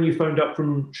 But when you phoned up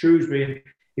from Shrewsbury,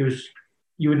 you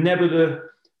would never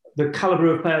the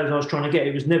calibre of players I was trying to get,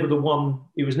 it was never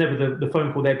the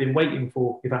phone call they'd been waiting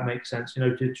for, if that makes sense, you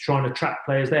know, to try and attract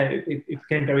players there. It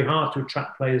became very hard to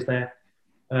attract players there.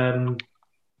 And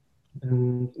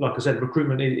like I said,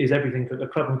 recruitment is everything for the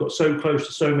club. We've got so close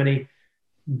to so many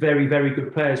very, very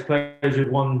good players who've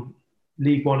won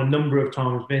League One a number of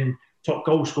times, been top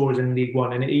goal scorers in League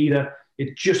One, and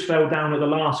it just fell down at the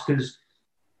last because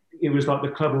it was like the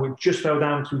club, or it just fell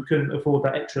down because we couldn't afford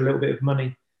that extra little bit of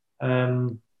money.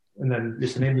 And then,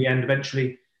 listen, in the end,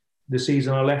 eventually, the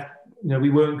season I left, you know, we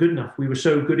weren't good enough. We were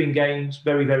so good in games,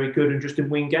 very, very good, and just didn't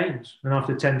win games. And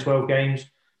after 10, 12 games,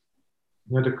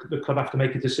 you know, the club have to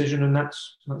make a decision, and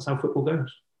that's how football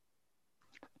goes.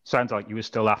 Sounds like you were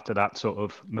still after that sort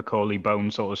of Macaulay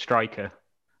Bone sort of striker.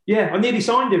 Yeah, I nearly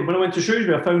signed him when I went to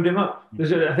Shrewsbury. I phoned him up. I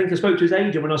think I spoke to his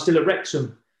agent when I was still at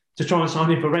Wrexham to try and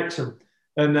sign him for Wrexham.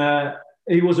 And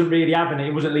he wasn't really having it.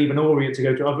 He wasn't leaving Orient to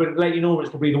go to. I think Leyton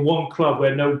Orient's probably the one club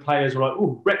where no players were like,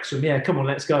 oh, Wrexham, yeah, come on,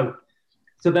 let's go.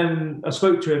 So then I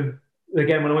spoke to him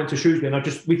again when I went to Shrewsbury, and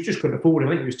we just couldn't afford him.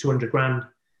 I think it was 200 grand.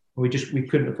 We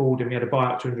couldn't afford him. He had a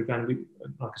buyout 200 grand.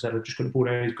 Like I said, I just couldn't afford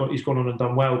him. He's gone on and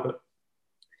done well, but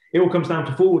it all comes down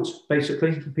to forwards,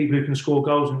 basically. People who can score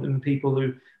goals and people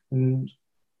who,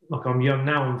 like I'm young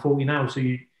now, I'm 40 now, so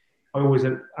I always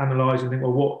analyse and think,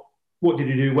 well, what did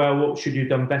you do well? What should you have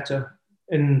done better?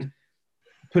 And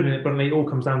putting it bluntly, it all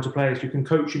comes down to players. You can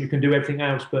coach and you can do everything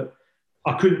else, but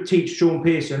I couldn't teach Sean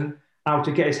Pearson how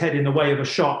to get his head in the way of a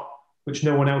shot, which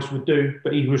no one else would do,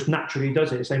 but he just naturally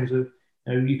does it. The same as you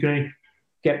can only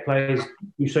get players,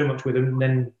 do so much with them,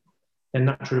 and then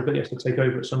natural ability has to take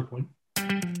over at some point.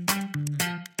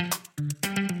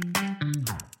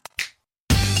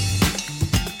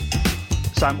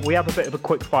 Sam, we have a bit of a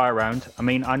quick fire round. I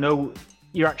mean, I know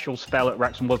your actual spell at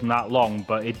Wrexham wasn't that long,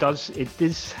 but it does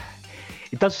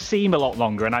seem a lot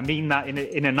longer, and I mean that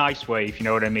in a nice way, if you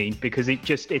know what I mean, because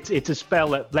it's a spell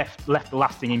that left a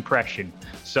lasting impression.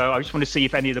 So I just want to see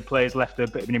if any of the players left a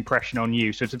bit of an impression on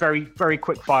you. So it's a very, very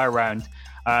quick fire round.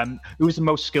 Who was the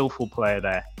most skillful player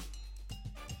there?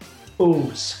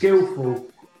 Oh, skillful.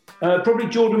 Probably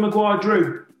Jordan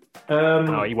Maguire-Drew.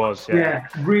 He was, yeah. Yeah,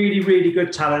 really, really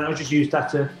good talent. I just used that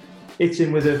to hit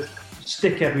him with a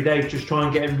stick every day, just try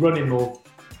and get him running more,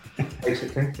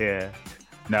 basically. Yeah.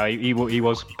 No, he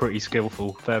was pretty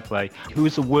skillful. Fair play. Who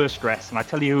was the worst dressed? And I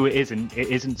tell you who it isn't. It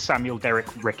isn't Samuel Derek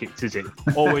Ricketts, is it?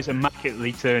 Always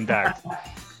immaculately turned out.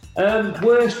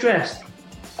 Worst dressed.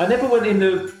 I never went in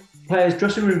the players'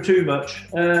 dressing room too much.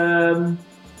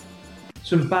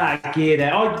 Some bad gear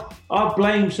there. I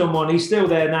blame someone. He's still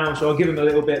there now, so I'll give him a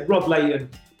little bit. Rob Layton.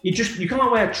 You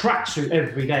can't wear a tracksuit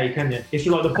every day, can you? It's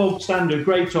like the bog standard,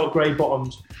 grey top, grey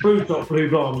bottoms, blue top, blue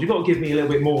bottoms. You've got to give me a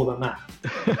little bit more than that.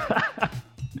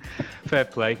 Fair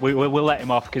play. We'll let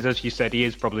him off because, as you said, he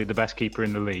is probably the best keeper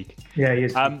in the league. Yeah, he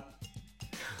is.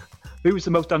 Who was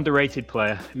the most underrated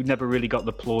player who never really got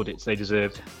the plaudits they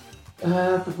deserved?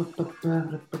 That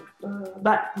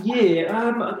year,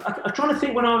 I'm trying to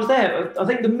think when I was there. I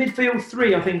think the midfield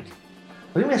three, I think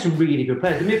we had some really good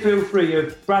players. The midfield three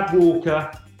of Brad Walker,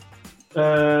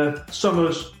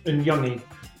 Summers and Youngie.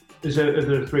 There's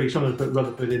the three. Someone put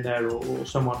Rutherford in there or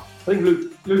someone. I think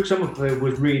Luke Summerfield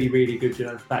was really, really good,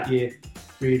 that year.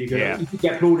 Really good. Yeah. You could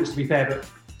get plaudits, to be fair, but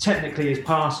technically his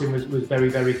passing was very,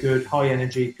 very good, high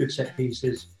energy, good set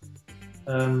pieces.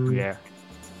 Yeah.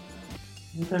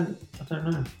 I don't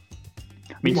know.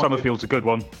 I mean, Summerfield's a good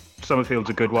one.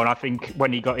 I think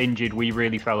when he got injured, we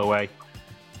really fell away.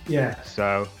 Yeah.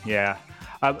 So, yeah.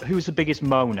 Who's the biggest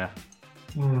moaner?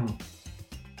 In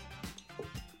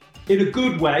a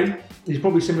good way, he's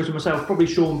probably similar to myself. Probably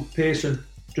Sean Pearson,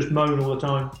 just moan all the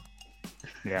time.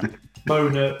 Yeah.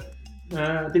 Moan at...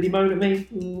 did he moan at me?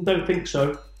 Don't think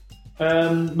so.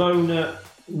 Moan at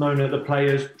the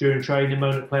players during training,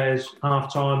 moan at players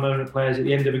half-time, moan at players at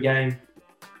the end of a game.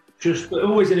 Just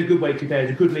always in a good way today.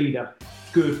 He's a good leader.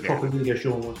 Good, proper leader,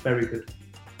 Sean was. Very good.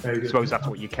 Very good. I suppose that's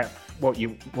what you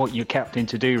kept him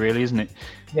to do, really, isn't it?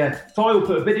 Yeah. File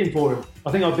put a bid in for him.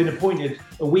 I think I've been appointed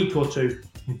a week or two,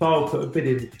 and File put a bid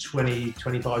in 20,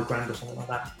 25 grand or something like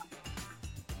that.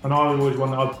 And I always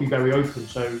want that I'd be very open,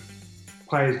 so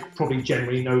players probably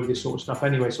generally know this sort of stuff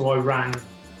anyway. So I rang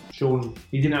Sean.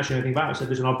 He didn't actually know anything about it. I said,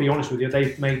 listen, I'll be honest with you,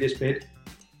 they've made this bid.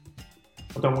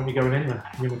 I don't want you going anywhere.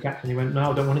 And you're my captain. He went,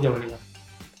 no, I don't want to go anywhere.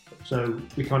 So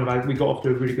we got off to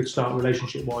a really good start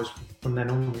relationship-wise from then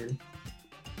on, really.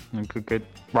 Good.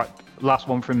 Right, last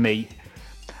one from me.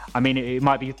 I mean, it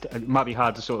might be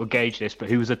hard to sort of gauge this, but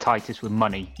who was the tightest with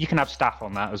money? You can have staff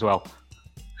on that as well.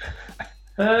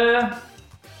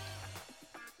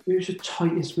 Who's the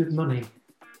tightest with money?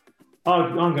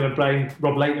 I'm going to blame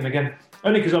Rob Layton again.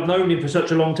 Only because I've known him for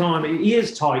such a long time. He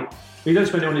is tight. But he doesn't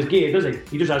spend it on his gear, does he?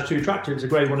 He just has 2 tracksuits, a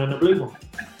grey one and a blue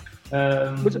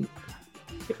one.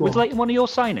 Was Layton one of your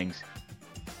signings?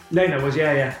 Leno was,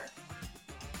 yeah.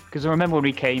 Because I remember when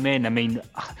we came in, I mean,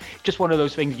 just one of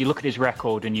those things, you look at his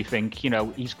record and you think,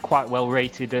 he's quite well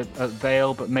rated at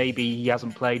Vale, but maybe he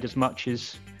hasn't played as much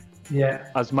as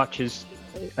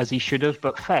he should have,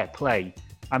 but fair play.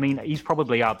 I mean, he's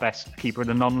probably our best keeper in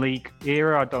the non-league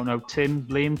era. I don't know, Tim,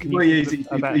 Liam, can you...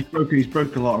 He's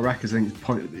broken a lot of records, I think,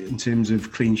 in terms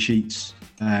of clean sheets.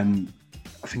 I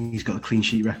think he's got a clean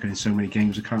sheet record in so many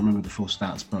games. I can't remember the full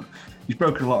stats, but he's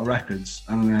broken a lot of records.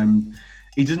 And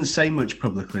he doesn't say much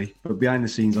publicly, but behind the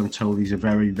scenes, I'm told he's a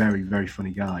very, very, very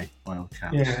funny guy, by all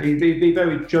accounts. Yeah, he'd be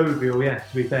very jovial, to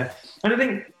be fair. And I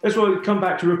think that's why we come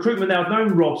back to recruitment now. I've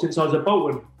known Rob since I was at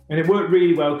Bolton. And it worked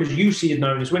really well because UC had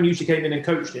known us. When UC came in and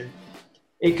coached him,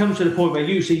 it comes to the point where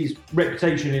UC's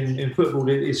reputation in football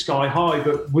is sky high,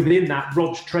 but within that,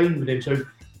 Rob's trained with him. So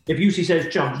if UC says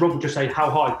jump, Rob would just say, how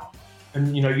high?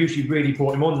 And, UC really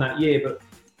brought him on that year. But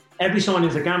every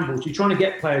signing's a gamble. So you're trying to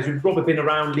get players who've Rob had been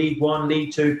around League One,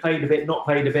 League Two, played a bit, not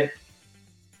played a bit.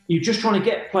 You're just trying to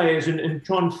get players and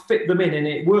try and fit them in, and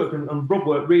it worked. And Rob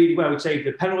worked really well. He'd saved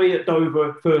the penalty at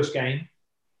Dover first game.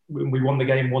 We won the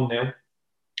game 1-0.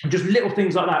 And just little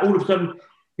things like that. All of a sudden,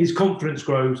 his confidence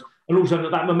grows, and all of a sudden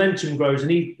that momentum grows.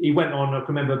 And he went on. I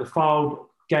can remember the Fylde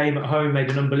game at home, made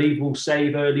an unbelievable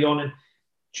save early on, and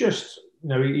just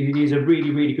he's a really,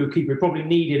 really good keeper. He probably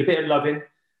needed a bit of loving,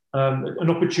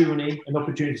 an opportunity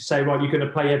to say, right, you're going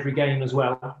to play every game as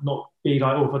well, not be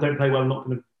like, oh, if I don't play well, I'm not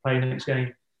going to play next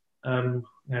game.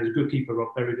 He's a good keeper, Rob,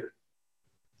 very good.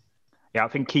 Yeah, I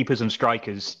think keepers and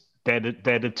strikers. They're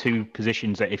the 2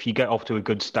 positions that if you get off to a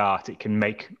good start, it can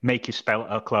make you spell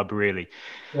at a club, really.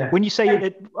 Yeah. When you say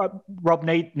that Rob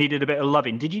needed a bit of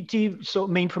loving, do you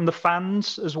sort of mean from the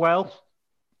fans as well?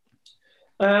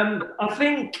 I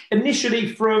think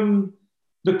initially from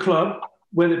the club,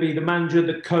 whether it be the manager,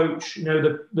 the coach,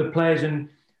 the players, and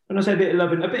when I say a bit of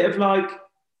loving, a bit of like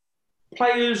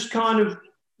players kind of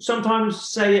sometimes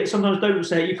say it, sometimes don't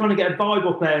say it. You kind of get a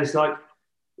vibe of players like,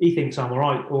 he thinks I'm all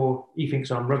right, or he thinks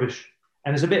I'm rubbish.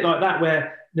 And it's a bit like that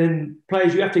where then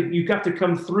players, you have to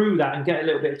come through that and get a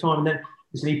little bit of time. And then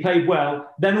listen, he played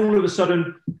well. Then all of a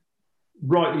sudden,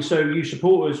 rightly so, you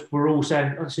supporters were all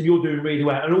saying, listen, you're doing really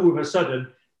well. And all of a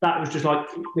sudden, that was just like,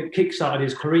 it kick-started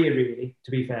his career, really, to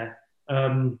be fair.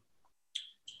 So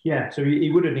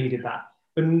he would have needed that.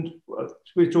 And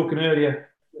we were talking earlier,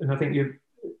 and I think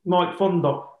Mike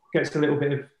Fondop gets a little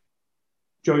bit of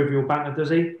jovial banter, does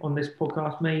he, on this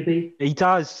podcast, maybe? He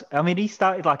does. I mean, he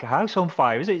started like a house on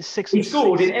fire. Is it 6? He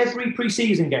scored in every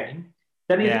pre-season game.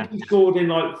 Then he scored in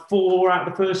like 4 out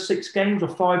of the first 6 games, or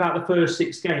 5 out of the first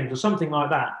 6 games, or something like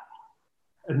that.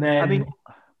 And then... I mean,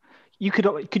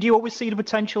 could you always see the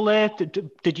potential there?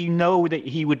 Did you know that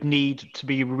he would need to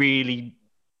be really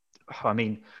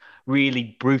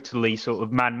brutally sort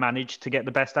of man-managed to get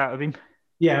the best out of him?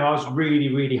 Yeah, I was really,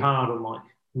 really hard on Mike.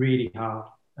 Really hard.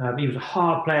 He was a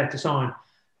hard player to sign.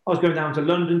 I was going down to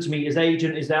London to meet his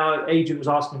agent. His agent was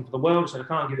asking for the world, so I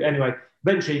can't give it. Anyway,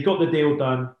 eventually he got the deal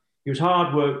done. He was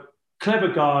hard work, clever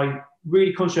guy,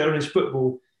 really concentrated on his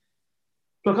football.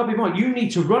 Look, I'll be Mike, you need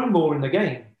to run more in the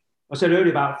game. I said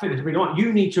earlier about fitness.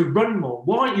 You need to run more.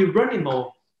 Why aren't you running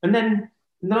more? And then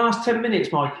in the last 10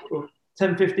 minutes, Mike, or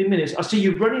 10, 15 minutes, I see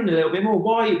you running a little bit more.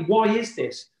 Why is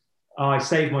this? I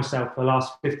saved myself for the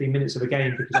last 15 minutes of a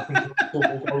game because I think I got 4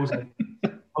 goals in.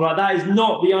 I'm like, that is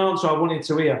not the answer I wanted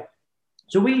to hear.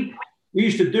 So we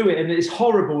used to do it, and it's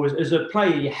horrible. As a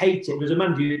player, you hate it. As a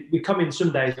manager, we come in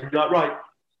some days and be like, right,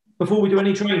 before we do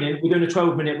any training, we're doing a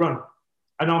 12-minute run.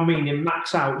 And I mean, in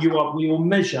max out, we will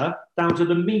measure down to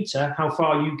the metre how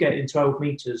far you get in 12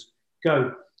 metres.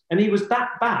 Go. And he was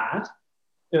that bad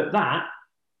at that,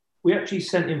 we actually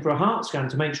sent him for a heart scan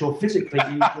to make sure physically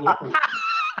he was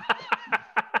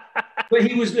But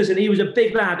he was a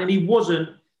big lad, and he wasn't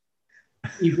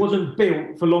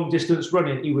built for long distance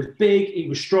running. He was big, he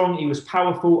was strong, he was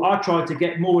powerful. I tried to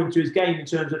get more into his game in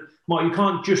terms of, Mike, you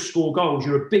can't just score goals.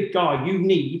 You're a big guy.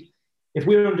 If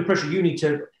we're under pressure, you need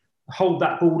to hold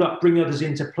that ball up, bring others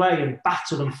into play and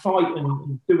battle and fight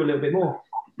and do a little bit more.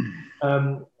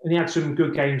 And he had some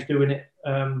good games doing it.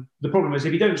 The problem is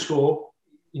if you don't score,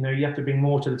 you have to bring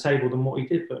more to the table than what he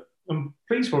did. But I'm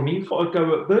pleased for him. He got a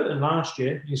go at Burton last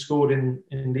year. He scored in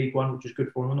League One, which is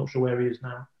good for him. I'm not sure where he is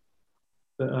now.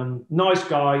 But nice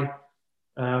guy.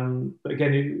 But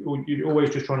again, you're always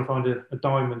just trying to find a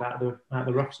diamond out of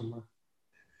the rough somewhere.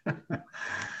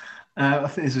 I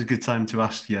think this is a good time to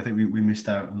ask you. I think we missed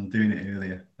out on doing it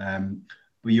earlier.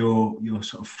 But your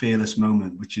sort of fearless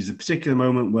moment, which is a particular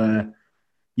moment where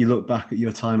you look back at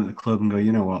your time at the club and go,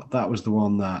 you know what, that was the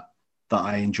one that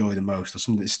I enjoy the most, or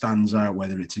something that stands out,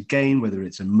 whether it's a game, whether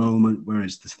it's a moment, where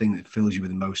it's the thing that fills you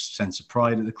with the most sense of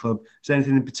pride at the club. Is there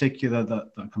anything in particular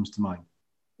that comes to mind?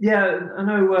 Yeah, I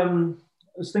know. I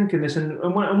was thinking this, and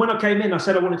when I came in, I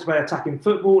said I wanted to play attacking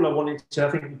football. I wanted to, I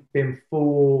think, been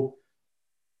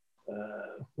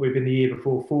we've been the year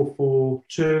before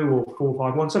 4-4-2 or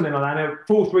 4-5-1, something like that. I know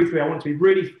 4-3-3. I wanted to be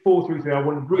really 4-3-3. I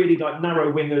wanted really like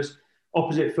narrow wingers,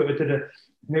 opposite footed.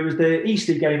 And it was the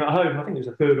Eastleigh game at home. I think it was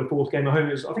the third or fourth game at home.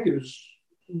 I think it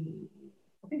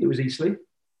was Eastleigh.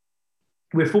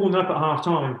 We're 4-0 up at half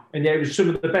time, and yeah, it was some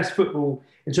of the best football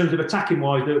in terms of attacking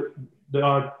wise that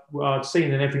I'd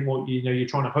seen, and everything what you're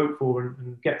trying to hope for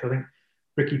and get. I think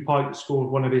Ricky Pike scored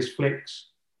one of his flicks.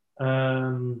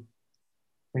 I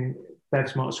think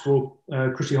Bev might have scored.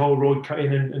 Chrissy Holroyd cut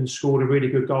in and scored a really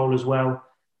good goal as well.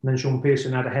 And then Sean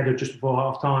Pearson had a header just before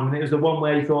half time, and it was the one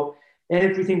where you thought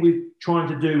everything we're trying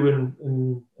to do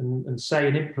and say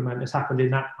and implement has happened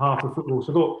in that half of football.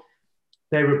 So I thought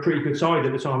they were a pretty good side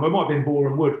at the time. It might have been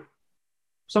Boreham Wood,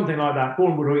 something like that.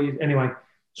 Boreham Wood, anyway.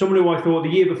 Someone who I thought the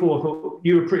year before, I thought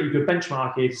you were a pretty good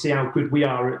benchmark here to see how good we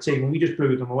are at a team. And we just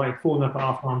blew them away. 4-0 at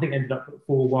half time. I think ended up at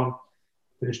 4-1,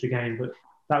 finished the game. But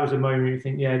that was a moment you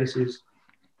think, yeah, this is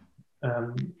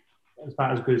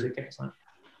about as good as it gets.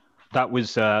 That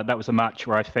was a match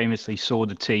where I famously saw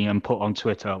the team and put on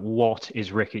Twitter, "What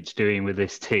is Ricketts doing with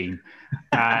this team?"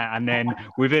 And then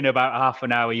within about half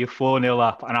an hour, you're 4-0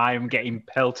 up, and I am getting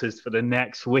pelters for the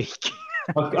next week.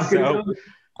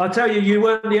 I'll tell you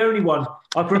weren't the only one.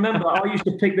 I can remember I used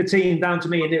to pick the team down to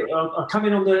me, and I'd come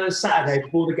in on the Saturday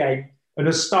before the game, and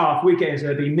as staff, we'd get in, so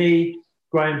it'd be me,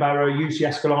 Graham Barrow, Yussi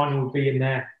Escalani would be in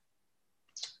there.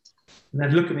 And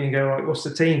they'd look at me and go, right, what's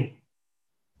the team?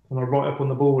 And I'd write up on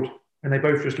the board. And they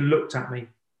both just looked at me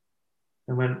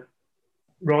and went,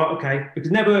 right, okay.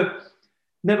 Because never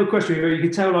questioned me. You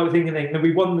could tell, like, thinking, and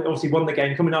we won the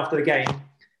game. Coming after the game,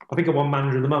 I think I won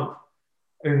Manager of the Month.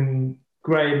 And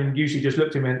Graham and Yussi just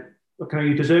looked at me and went, look,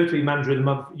 you deserve to be Manager of the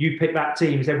Month. You picked that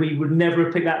team. He said, we would never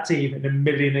have picked that team in a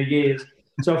million of years.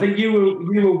 So I think you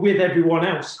were with everyone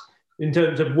else in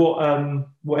terms of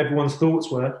what everyone's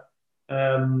thoughts were.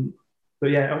 But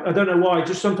yeah, I don't know why.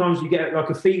 Just sometimes you get like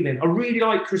a feeling. I really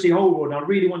like Chrissy Holroyd, and I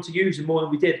really want to use him more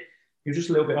than we did. He was just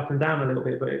a little bit up and down a little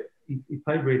bit, but he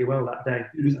played really well that day.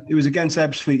 It was against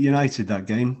Ebbsfleet United that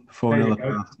game, 4-0 up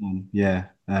at half-time. Yeah.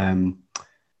 So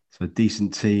a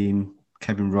decent team.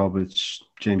 Kevin Roberts,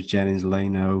 James Jennings,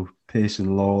 Leno,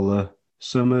 Pearson, Lawler,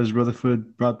 Summers,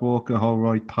 Rutherford, Brad Walker,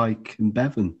 Holroyd, Pike, and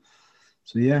Bevan.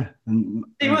 So yeah. And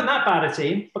he wasn't that bad a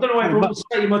team. I don't know why everyone's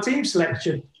stating my team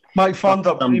selection. Mike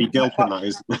Fondorf.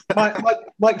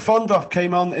 Mike Fondorf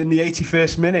came on in the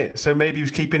 81st minute, so maybe he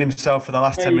was keeping himself for the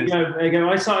last 10 minutes. There you go.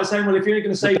 I started saying, well, if you're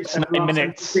going to say 9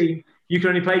 minutes, 15, you can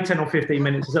only play 10 or 15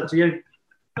 minutes. It's up to you.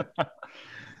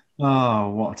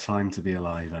 Oh, what a time to be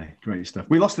alive, eh? Great stuff.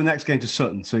 We lost the next game to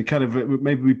Sutton, so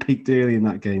maybe we peaked early in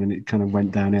that game, and it kind of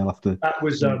went downhill after. That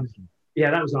was, that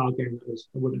was our game. It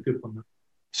wasn't a good one.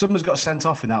 Someone's got sent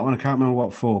off in that one. I can't remember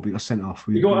what for, but he got sent off.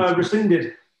 He got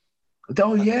rescinded.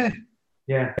 Oh, yeah.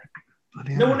 Yeah.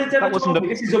 No one had ever told me.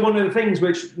 This is one of the things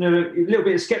which, a little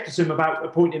bit of scepticism about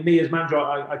appointing me as manager.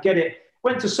 I get it.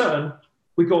 Went to Sutton,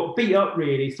 we got beat up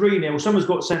really, 3-0. Someone's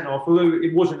got sent off, although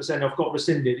it wasn't a send off, got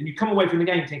rescinded. And you come away from the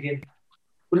game thinking,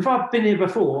 well, if I'd been here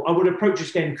before, I would approach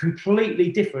this game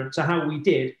completely different to how we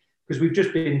did, because we've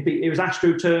just been beat. It was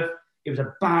AstroTurf. It was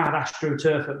a bad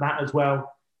AstroTurf at that as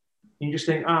well. And you just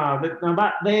think,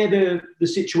 they're the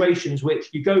situations which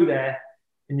you go there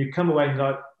and you come away and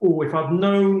like, oh, if I'd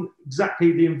known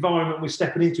exactly the environment we're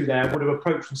stepping into there, I would have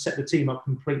approached and set the team up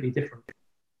completely different, to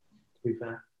be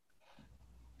fair.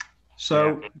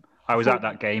 So I was at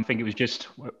that game. I think it was just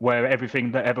where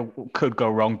everything that ever could go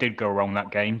wrong did go wrong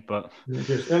that game. But I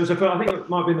think it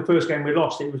might have been the first game we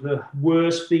lost. It was the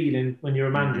worst feeling when you're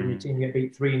a manager and your team get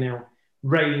beat 3-0.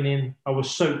 Raining. I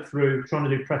was soaked through, trying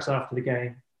to do press after the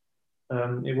game.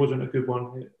 It wasn't a good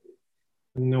one.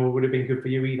 Nor would it have been good for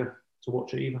you either, to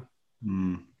watch it either.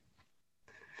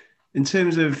 In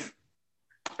terms of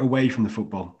away from the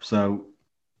football, so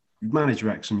you've managed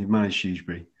Wrexham, you've managed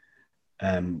Shrewsbury.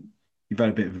 You've had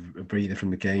a bit of a breather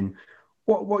from the game.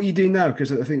 What are you doing now?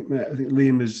 Because I think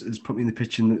Liam has put me in the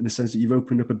picture in the sense that you've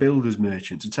opened up a builder's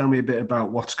merchant. So tell me a bit about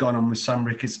what's gone on with Sam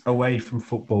Ricketts away from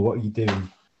football. What are you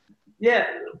doing? Yeah,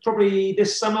 probably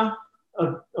this summer.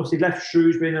 I obviously left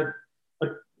Shrewsbury.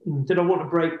 Did I want a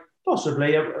break?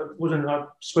 Possibly. I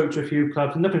spoke to a few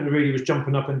clubs, and nothing really was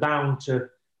jumping up and down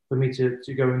for me to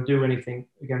go and do anything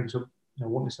again. So I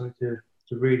wanted something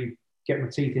to really get my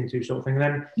teeth into, sort of thing. And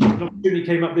then an opportunity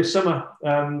came up this summer,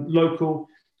 local.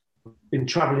 Been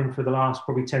travelling for the last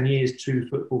probably 10 years to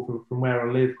football from where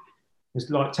I live. It's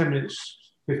like 10 minutes,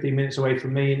 15 minutes away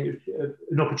from me, and it was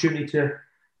an opportunity to.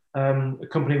 A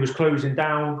company was closing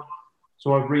down,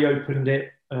 so I reopened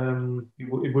it.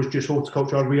 It was just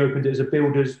horticulture. I reopened it as a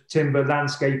builders, timber,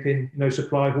 landscaping,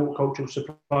 supply, horticultural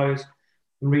supplies,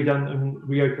 and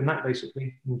reopened that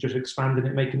basically, and just expanding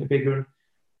it, making it bigger.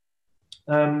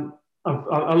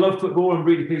 I love football. I'm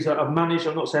really pleased that I've managed.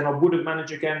 I'm not saying I wouldn't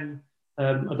manage again.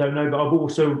 I don't know, but I've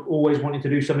also always wanted to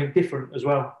do something different as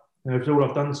well. It's all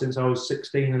I've done since I was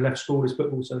 16 and left school is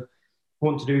football. So I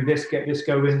want to do this, get this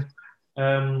going,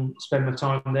 spend my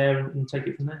time there and take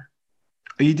it from there.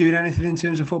 Are you doing anything in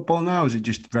terms of football now? Or is it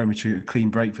just very much a clean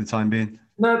break for the time being?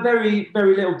 No, very,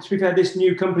 very little. To be fair, this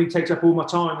new company takes up all my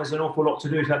time. There's an awful lot to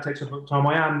do, so that takes up all the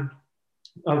time.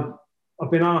 I've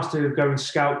been asked to go and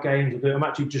scout games. I'm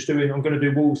going to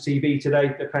do Wolves TV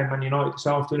today. They're playing Man United this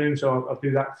afternoon, so I'll do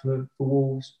that for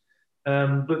Wolves.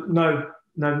 But no,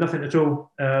 nothing at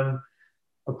all.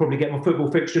 I'll probably get my football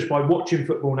fix just by watching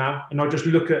football now. And I just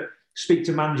speak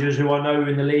to managers who I know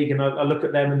in the league, and I look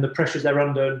at them and the pressures they're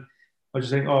under. And I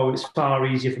just think, it's far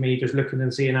easier for me just looking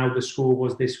and seeing how the score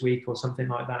was this week or something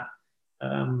like that.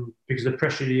 Because the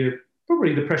pressure you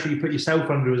put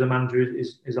yourself under as a manager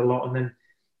is a lot, and then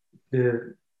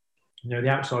the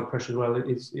outside pressure as well.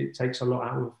 It takes a lot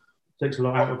out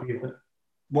of you. But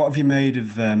what have you made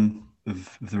of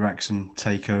the Wrexham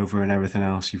takeover and everything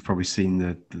else? You've probably seen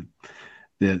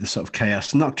the sort of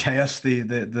chaos, not chaos,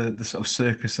 the sort of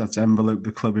circus that's enveloped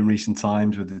the club in recent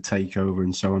times with the takeover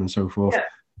and so on and so forth.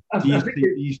 Yeah,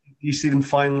 do you see them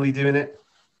finally doing it?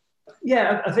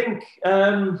 Yeah, I think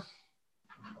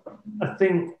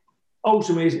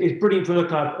ultimately it's brilliant for the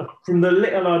club. From the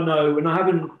little I know, and I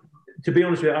haven't. To be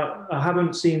honest with you, I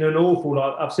haven't seen an awful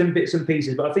lot. I've seen bits and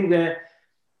pieces, but I think the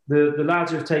lads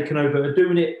who have taken over are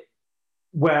doing it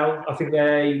well. I think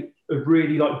they have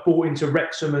really bought into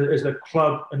Wrexham as a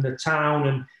club and the town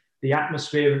and the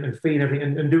atmosphere and feeling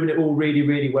everything and doing it all really,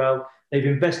 really well. They've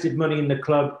invested money in the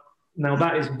club. Now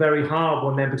that is very hard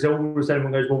on them because all of a sudden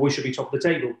everyone goes, well, we should be top of the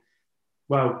table.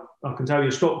 Well, I can tell you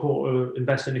Stockport are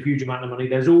investing a huge amount of money.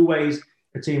 There's always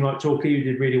a team like Torquay who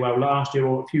did really well last year,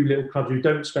 or a few little clubs who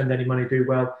don't spend any money do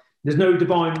well. There's no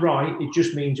divine right. It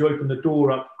just means you open the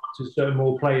door up to certain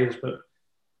more players. But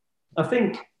I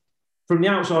think from the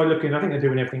outside looking, I think they're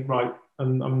doing everything right.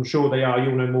 And I'm sure they are.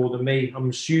 You'll know more than me. I'm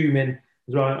assuming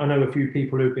as well. I know a few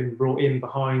people who've been brought in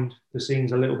behind the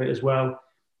scenes a little bit as well.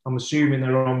 I'm assuming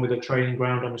they're on with a training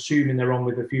ground. I'm assuming they're on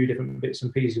with a few different bits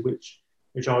and pieces, which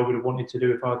I would have wanted to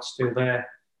do if I was still there.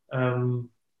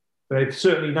 They've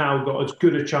certainly now got as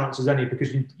good a chance as any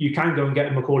because you can go and get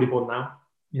a Macaulay Bonne now.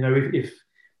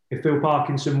 If Phil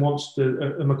Parkinson wants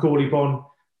a Macaulay Bonne,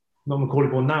 not Macaulay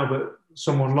Bonne now, but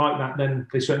someone like that, then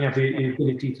they certainly have the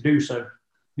ability to do so.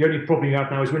 The only problem you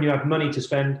have now is when you have money to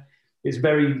spend, you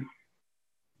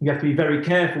have to be very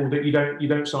careful that you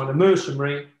don't sign a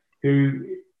mercenary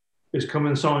who has come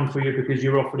and signed for you because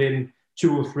you're offered him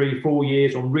 2 or 3, 4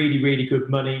 years on really, really good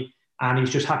money, and he's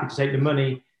just happy to take the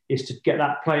money. Is to get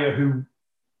that player who,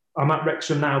 I'm at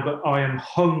Wrexham now, but I am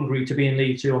hungry to be in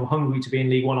League 2. I'm hungry to be in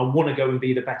League 1. I want to go and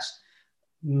be the best.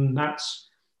 That's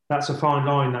that's a fine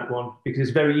line, that one, because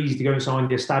it's very easy to go and sign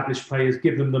the established players,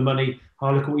 give them the money.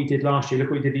 Oh, look what he did last year.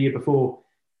 Look what he did the year before.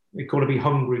 You've got to be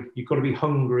hungry. You've got to be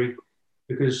hungry,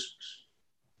 because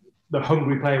the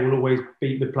hungry player will always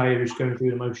beat the player who's going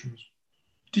through the motions.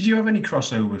 Did you have any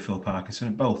crossover with Phil Parkinson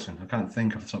at Bolton? I can't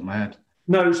think off the top of my head.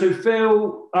 No, so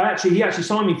Phil, he actually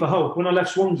signed me for Hull. When I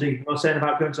left Swansea, I was saying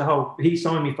about going to Hull. He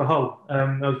signed me for Hull.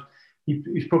 He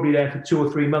was probably there for 2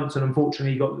 or 3 months, and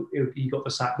unfortunately he got the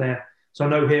sack there. So I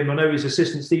know him. I know his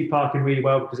assistant, Steve Parkin, really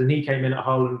well, because then he came in at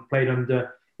Hull and played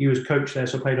under, he was coach there,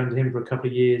 so I played under him for a couple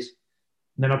of years.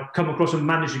 And then I've come across and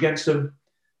managed against him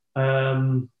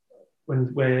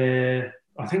where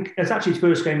I think it's actually his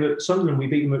first game at Sunderland. We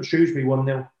beat him at Shrewsbury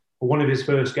 1-0, or one of his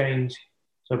first games.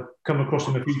 So I've come across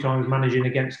him a few times managing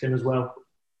against him as well.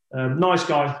 Nice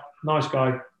guy. Not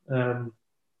like,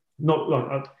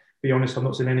 I'll be honest, I've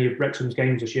not seen any of Wrexham's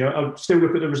games this year. I still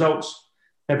look at the results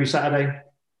every Saturday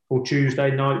or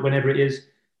Tuesday night, whenever it is.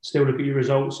 Still look at your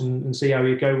results and see how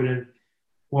you're going. And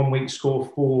one week score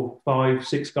 4, 5,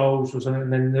 6 goals or something,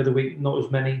 and then another week not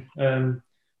as many.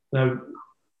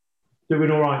 Doing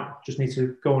all right. Just need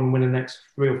to go and win the next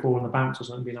 3 or 4 on the bounce or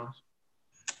something. Be nice.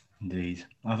 Indeed.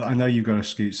 I know you've got to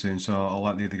scoot soon, so I'll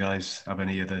let the other guys have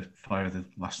fire the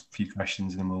last few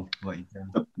questions, and then we'll let you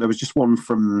go. There was just one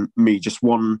from me, just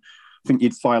one. I think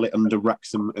you'd file it under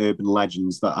Wrexham urban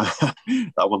legends that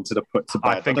I wanted to put to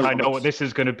bed. I think I know what this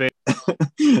is going to be.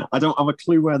 I don't have a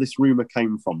clue where this rumour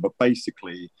came from, but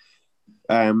basically,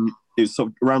 it was sort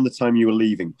of around the time you were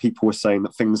leaving, people were saying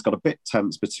that things got a bit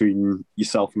tense between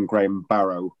yourself and Graham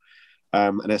Barrow,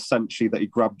 and essentially that he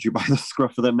grabbed you by the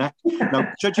scruff of the neck.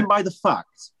 Now, judging by the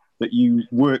fact that you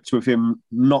worked with him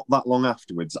not that long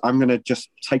afterwards, I'm going to just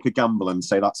take a gamble and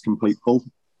say that's complete bull.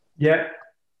 Yeah.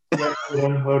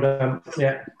 Well done.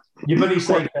 Yeah. Your money's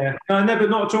safe there. No, never,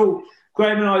 not at all.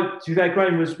 Graham and I, to be fair,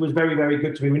 Graham was very, very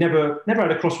good to me. We never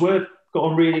had a crossword, got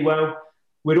on really well.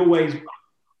 We'd always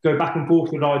go back and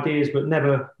forth with ideas, but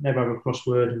never have a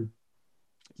crossword. And,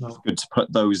 no. It's good to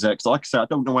put those, because like I said, I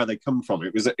don't know where they come from.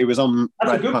 It was on...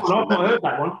 That's a good one. I've not heard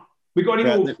that one. We got any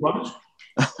more ones?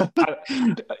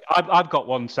 I've got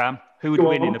one, Sam. Who would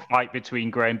win in a fight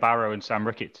between Graham Barrow and Sam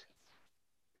Ricketts?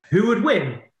 Who would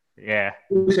win? Yeah.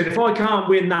 Listen, if I can't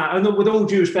win that, and with all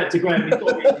due respect to Graham, he's got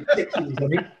to be in the 60s, I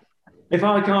think. If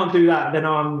I can't do that, then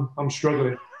I'm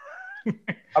struggling.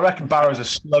 I reckon Barrow's a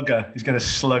slugger. He's going to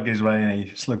slug his way in a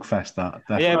slugfest. That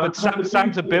definitely. Yeah, but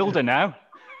Sam's a builder now.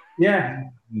 Yeah.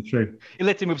 True. He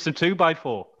lit him with some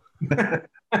 2x4.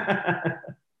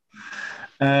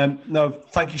 No,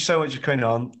 thank you so much for coming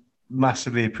on.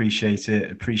 Massively appreciate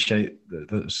it. Appreciate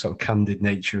the sort of candid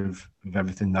nature of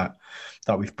everything that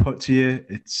we've put to you.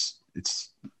 It's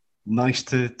nice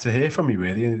to hear from you,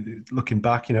 really. And looking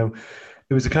back,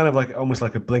 it was a kind of like almost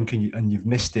like a blink and you've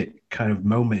missed it kind of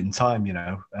moment in time,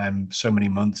 so many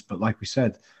months. But like we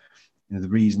said, the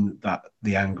reason that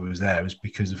the anger was there was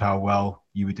because of how well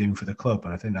you were doing for the club.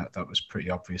 And I think that was pretty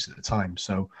obvious at the time.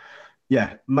 So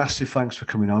yeah, massive thanks for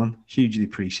coming on. Hugely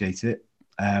appreciate it.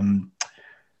 And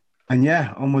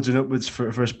yeah, onwards and upwards for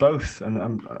us both.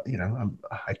 And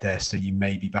I dare say you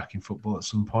may be back in football at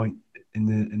some point in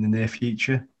the near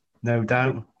future, no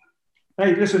doubt.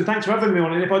 Hey, listen, thanks for having me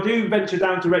on. And if I do venture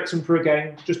down to Wrexham for a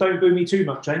game, just don't boo me too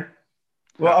much, eh?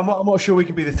 Well, I'm not sure we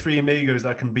can be the three amigos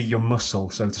that can be your muscle,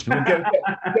 so to speak. Get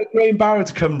Graham Barrow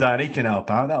to come down. He can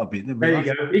help out. That'll be there.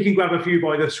 You go. He can grab a few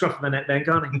by the scruff of the neck, then,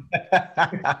 can't he?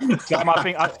 Sam,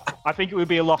 I think it would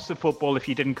be a loss of football if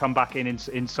you didn't come back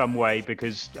in some way,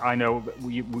 because I know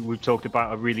we've talked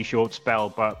about a really short spell,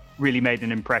 but really made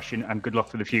an impression. And good luck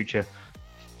for the future.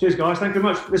 Cheers, guys. Thank you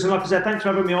very much. Listen, like I said, thanks for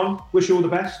having me on. Wish you all the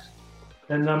best.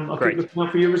 And I'll keep looking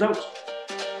out for your results.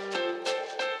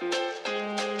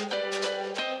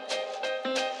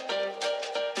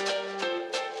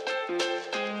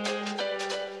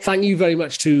 Thank you very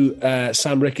much to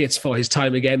Sam Ricketts for his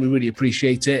time again. We really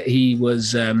appreciate it. He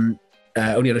was only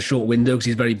had a short window because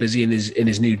he's very busy in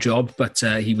his new job, but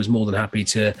he was more than happy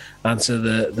to answer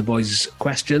the boys'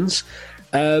 questions.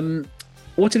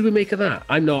 What did we make of that?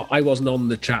 I wasn't on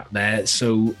the chat there,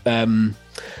 so I'm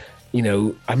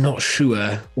not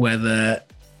sure whether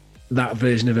that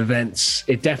version of events,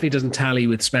 it definitely doesn't tally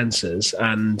with Spencer's.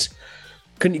 And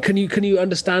can you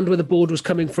understand where the board was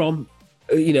coming from?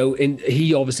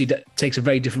 He obviously takes a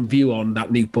very different view on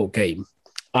that Newport game.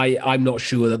 I'm not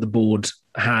sure that the board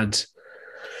had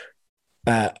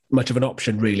much of an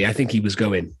option, really. I think he was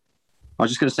going. I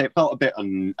was just going to say it felt a bit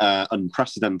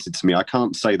unprecedented to me. I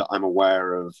can't say that I'm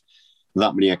aware of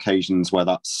that many occasions where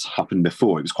that's happened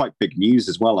before. It was quite big news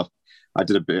as well. I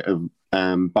did a bit of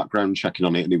background checking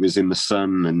on it, and it was in the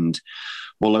Sun and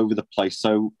all over the place.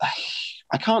 So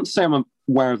I can't say I'm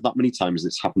aware of that many times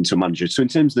it's happened to a manager. So in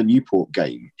terms of the Newport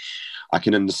game, I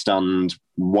can understand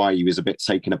why he was a bit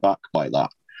taken aback by that.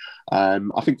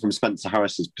 I think from Spencer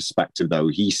Harris's perspective, though,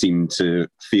 he seemed to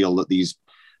feel that these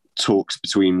talks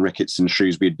between Ricketts and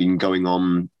Shrewsbury had been going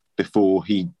on before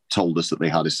he told us that they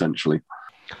had, essentially.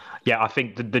 Yeah, I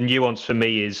think the nuance for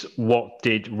me is, what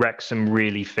did Wrexham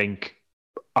really think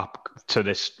up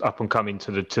and coming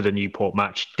to the Newport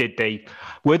match?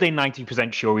 Were they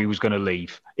 90% sure he was going to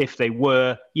leave? If they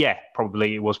were, yeah,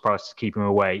 probably it was price to keep him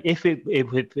away. If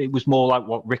it was more like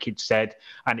what Ricketts said,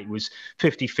 and it was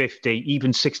 50-50,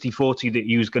 even 60-40 that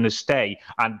he was going to stay,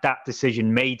 and that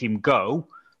decision made him go,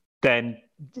 then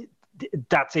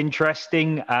that's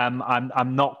interesting.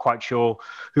 I'm not quite sure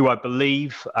who I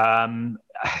believe.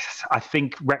 I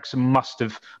think Wrexham must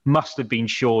have been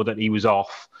sure that he was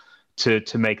off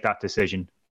to make that decision.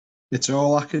 It's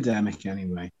all academic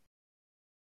anyway.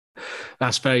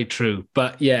 That's very true.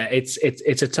 But yeah, it's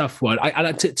a tough one.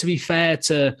 To be fair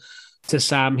to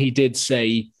Sam, he did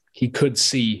say he could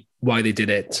see why they did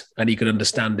it and he could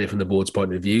understand it from the board's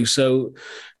point of view. So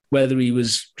whether he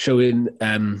was showing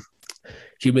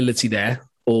humility there,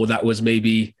 or that was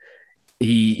maybe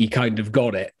he kind of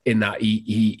got it in that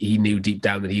he knew deep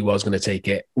down that he was going to take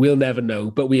it, we'll never know.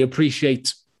 But we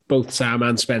appreciate both Sam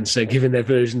and Spencer giving their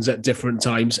versions at different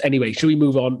times. Anyway, should we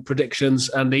move on? Predictions,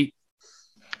 Andy?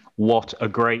 What a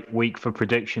great week for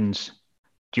predictions.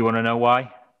 Do you want to know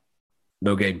why?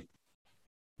 No game.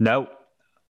 No,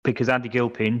 because Andy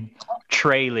Gilpin,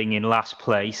 trailing in last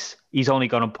place, he's only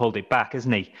gone and pulled it back,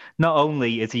 hasn't he? Not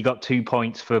only has he got 2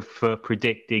 points for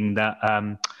predicting that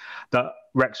that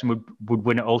Wrexham would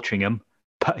win at Altrincham,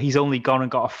 but he's only gone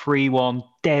and got a 3-1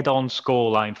 dead-on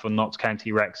scoreline for Notts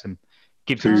County Wrexham.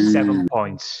 Gives him 7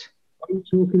 points. Are you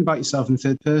talking about yourself in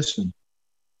third person?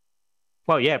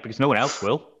 Well, yeah, because no one else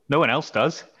will. No one else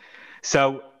does.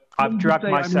 So I've dragged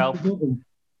myself...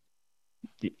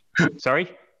 Sorry?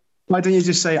 Why don't you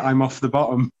just say I'm off the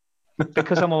bottom?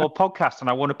 Because I'm on a podcast and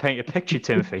I want to paint a picture,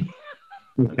 Timothy.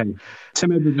 Okay.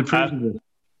 Timothy the president.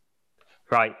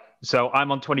 Right. So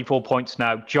I'm on 24 points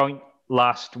now, joint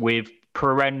last with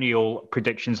perennial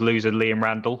predictions loser Liam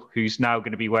Randall, who's now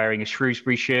going to be wearing a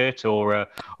Shrewsbury shirt or a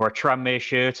Tranmere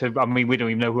shirt. I mean, we don't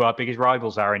even know who our biggest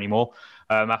rivals are anymore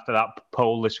after that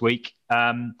poll this week.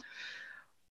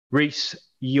 Reese,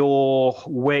 you're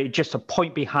just a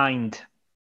point behind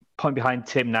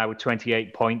Tim now with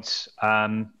 28 points.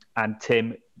 And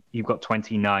Tim, you've got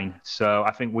 29. So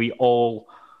I think we all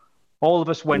of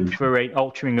us went for an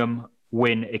Altrincham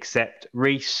win except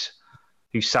Reese,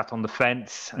 who sat on the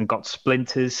fence and got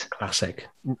splinters. Classic.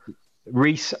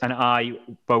 Reese and I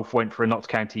both went for a Notts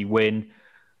County win.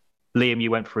 Liam,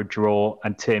 you went for a draw,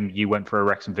 and Tim, you went for a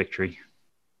Wrexham victory.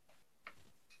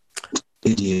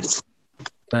 Idiot.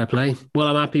 Fair play. Well,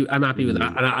 I'm happy with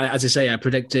that. And as I say,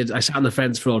 I sat on the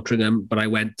fence for Altrincham, but I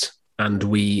went and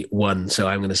we won. So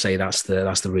I'm going to say that's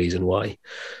the reason why.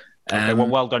 Okay,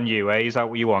 well done you, eh? Is that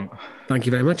what you want? Thank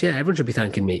you very much. Yeah, everyone should be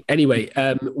thanking me. Anyway,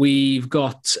 we've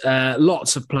got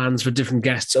lots of plans for different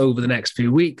guests over the next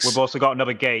few weeks. We've also got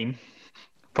another game.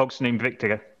 Folkestone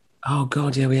Invicta. Oh,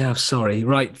 God, yeah, we have. Sorry.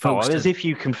 Right, Folkestone. As if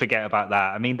you can forget about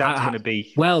that. I mean, that's going to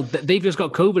be... Well, they've just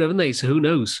got COVID, haven't they? So who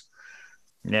knows?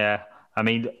 Yeah, I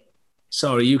mean...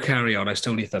 Sorry, you carry on. I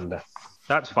stole your thunder.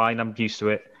 That's fine. I'm used to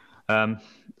it.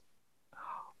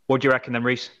 What do you reckon then,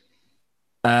 Reese?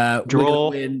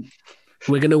 Draw.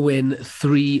 We're going to win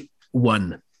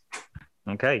 3-1.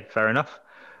 Okay, fair enough.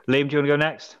 Liam, do you want to go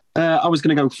next? I was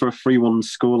going to go for a 3-1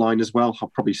 scoreline as well. I'll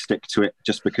probably stick to it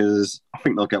just because I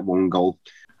think they'll get one goal.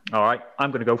 All right,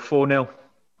 I'm going to go 4-0.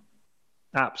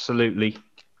 Absolutely.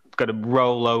 Got to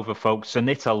roll over, folks, and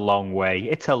it's a long way.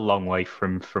 It's a long way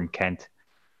from Kent.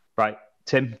 Right,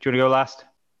 Tim, do you want to go last?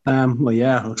 Well,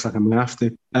 yeah, looks like I'm going to have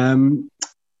to.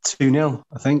 2-0,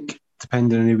 I think,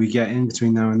 depending on who we get in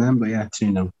between now and then. But yeah,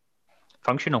 2-0.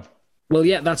 Functional. Well,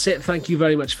 yeah, that's it. Thank you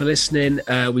very much for listening.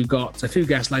 We've got a few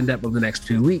guests lined up over the next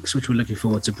few weeks, which we're looking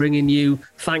forward to bringing you.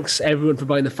 Thanks, everyone, for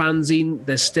buying the fanzine.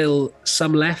 There's still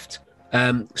some left,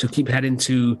 so keep heading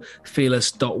to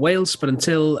fearless.wales. But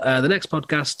until the next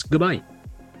podcast, goodbye.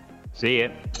 See ya.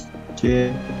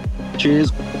 Cheers.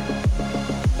 Cheers.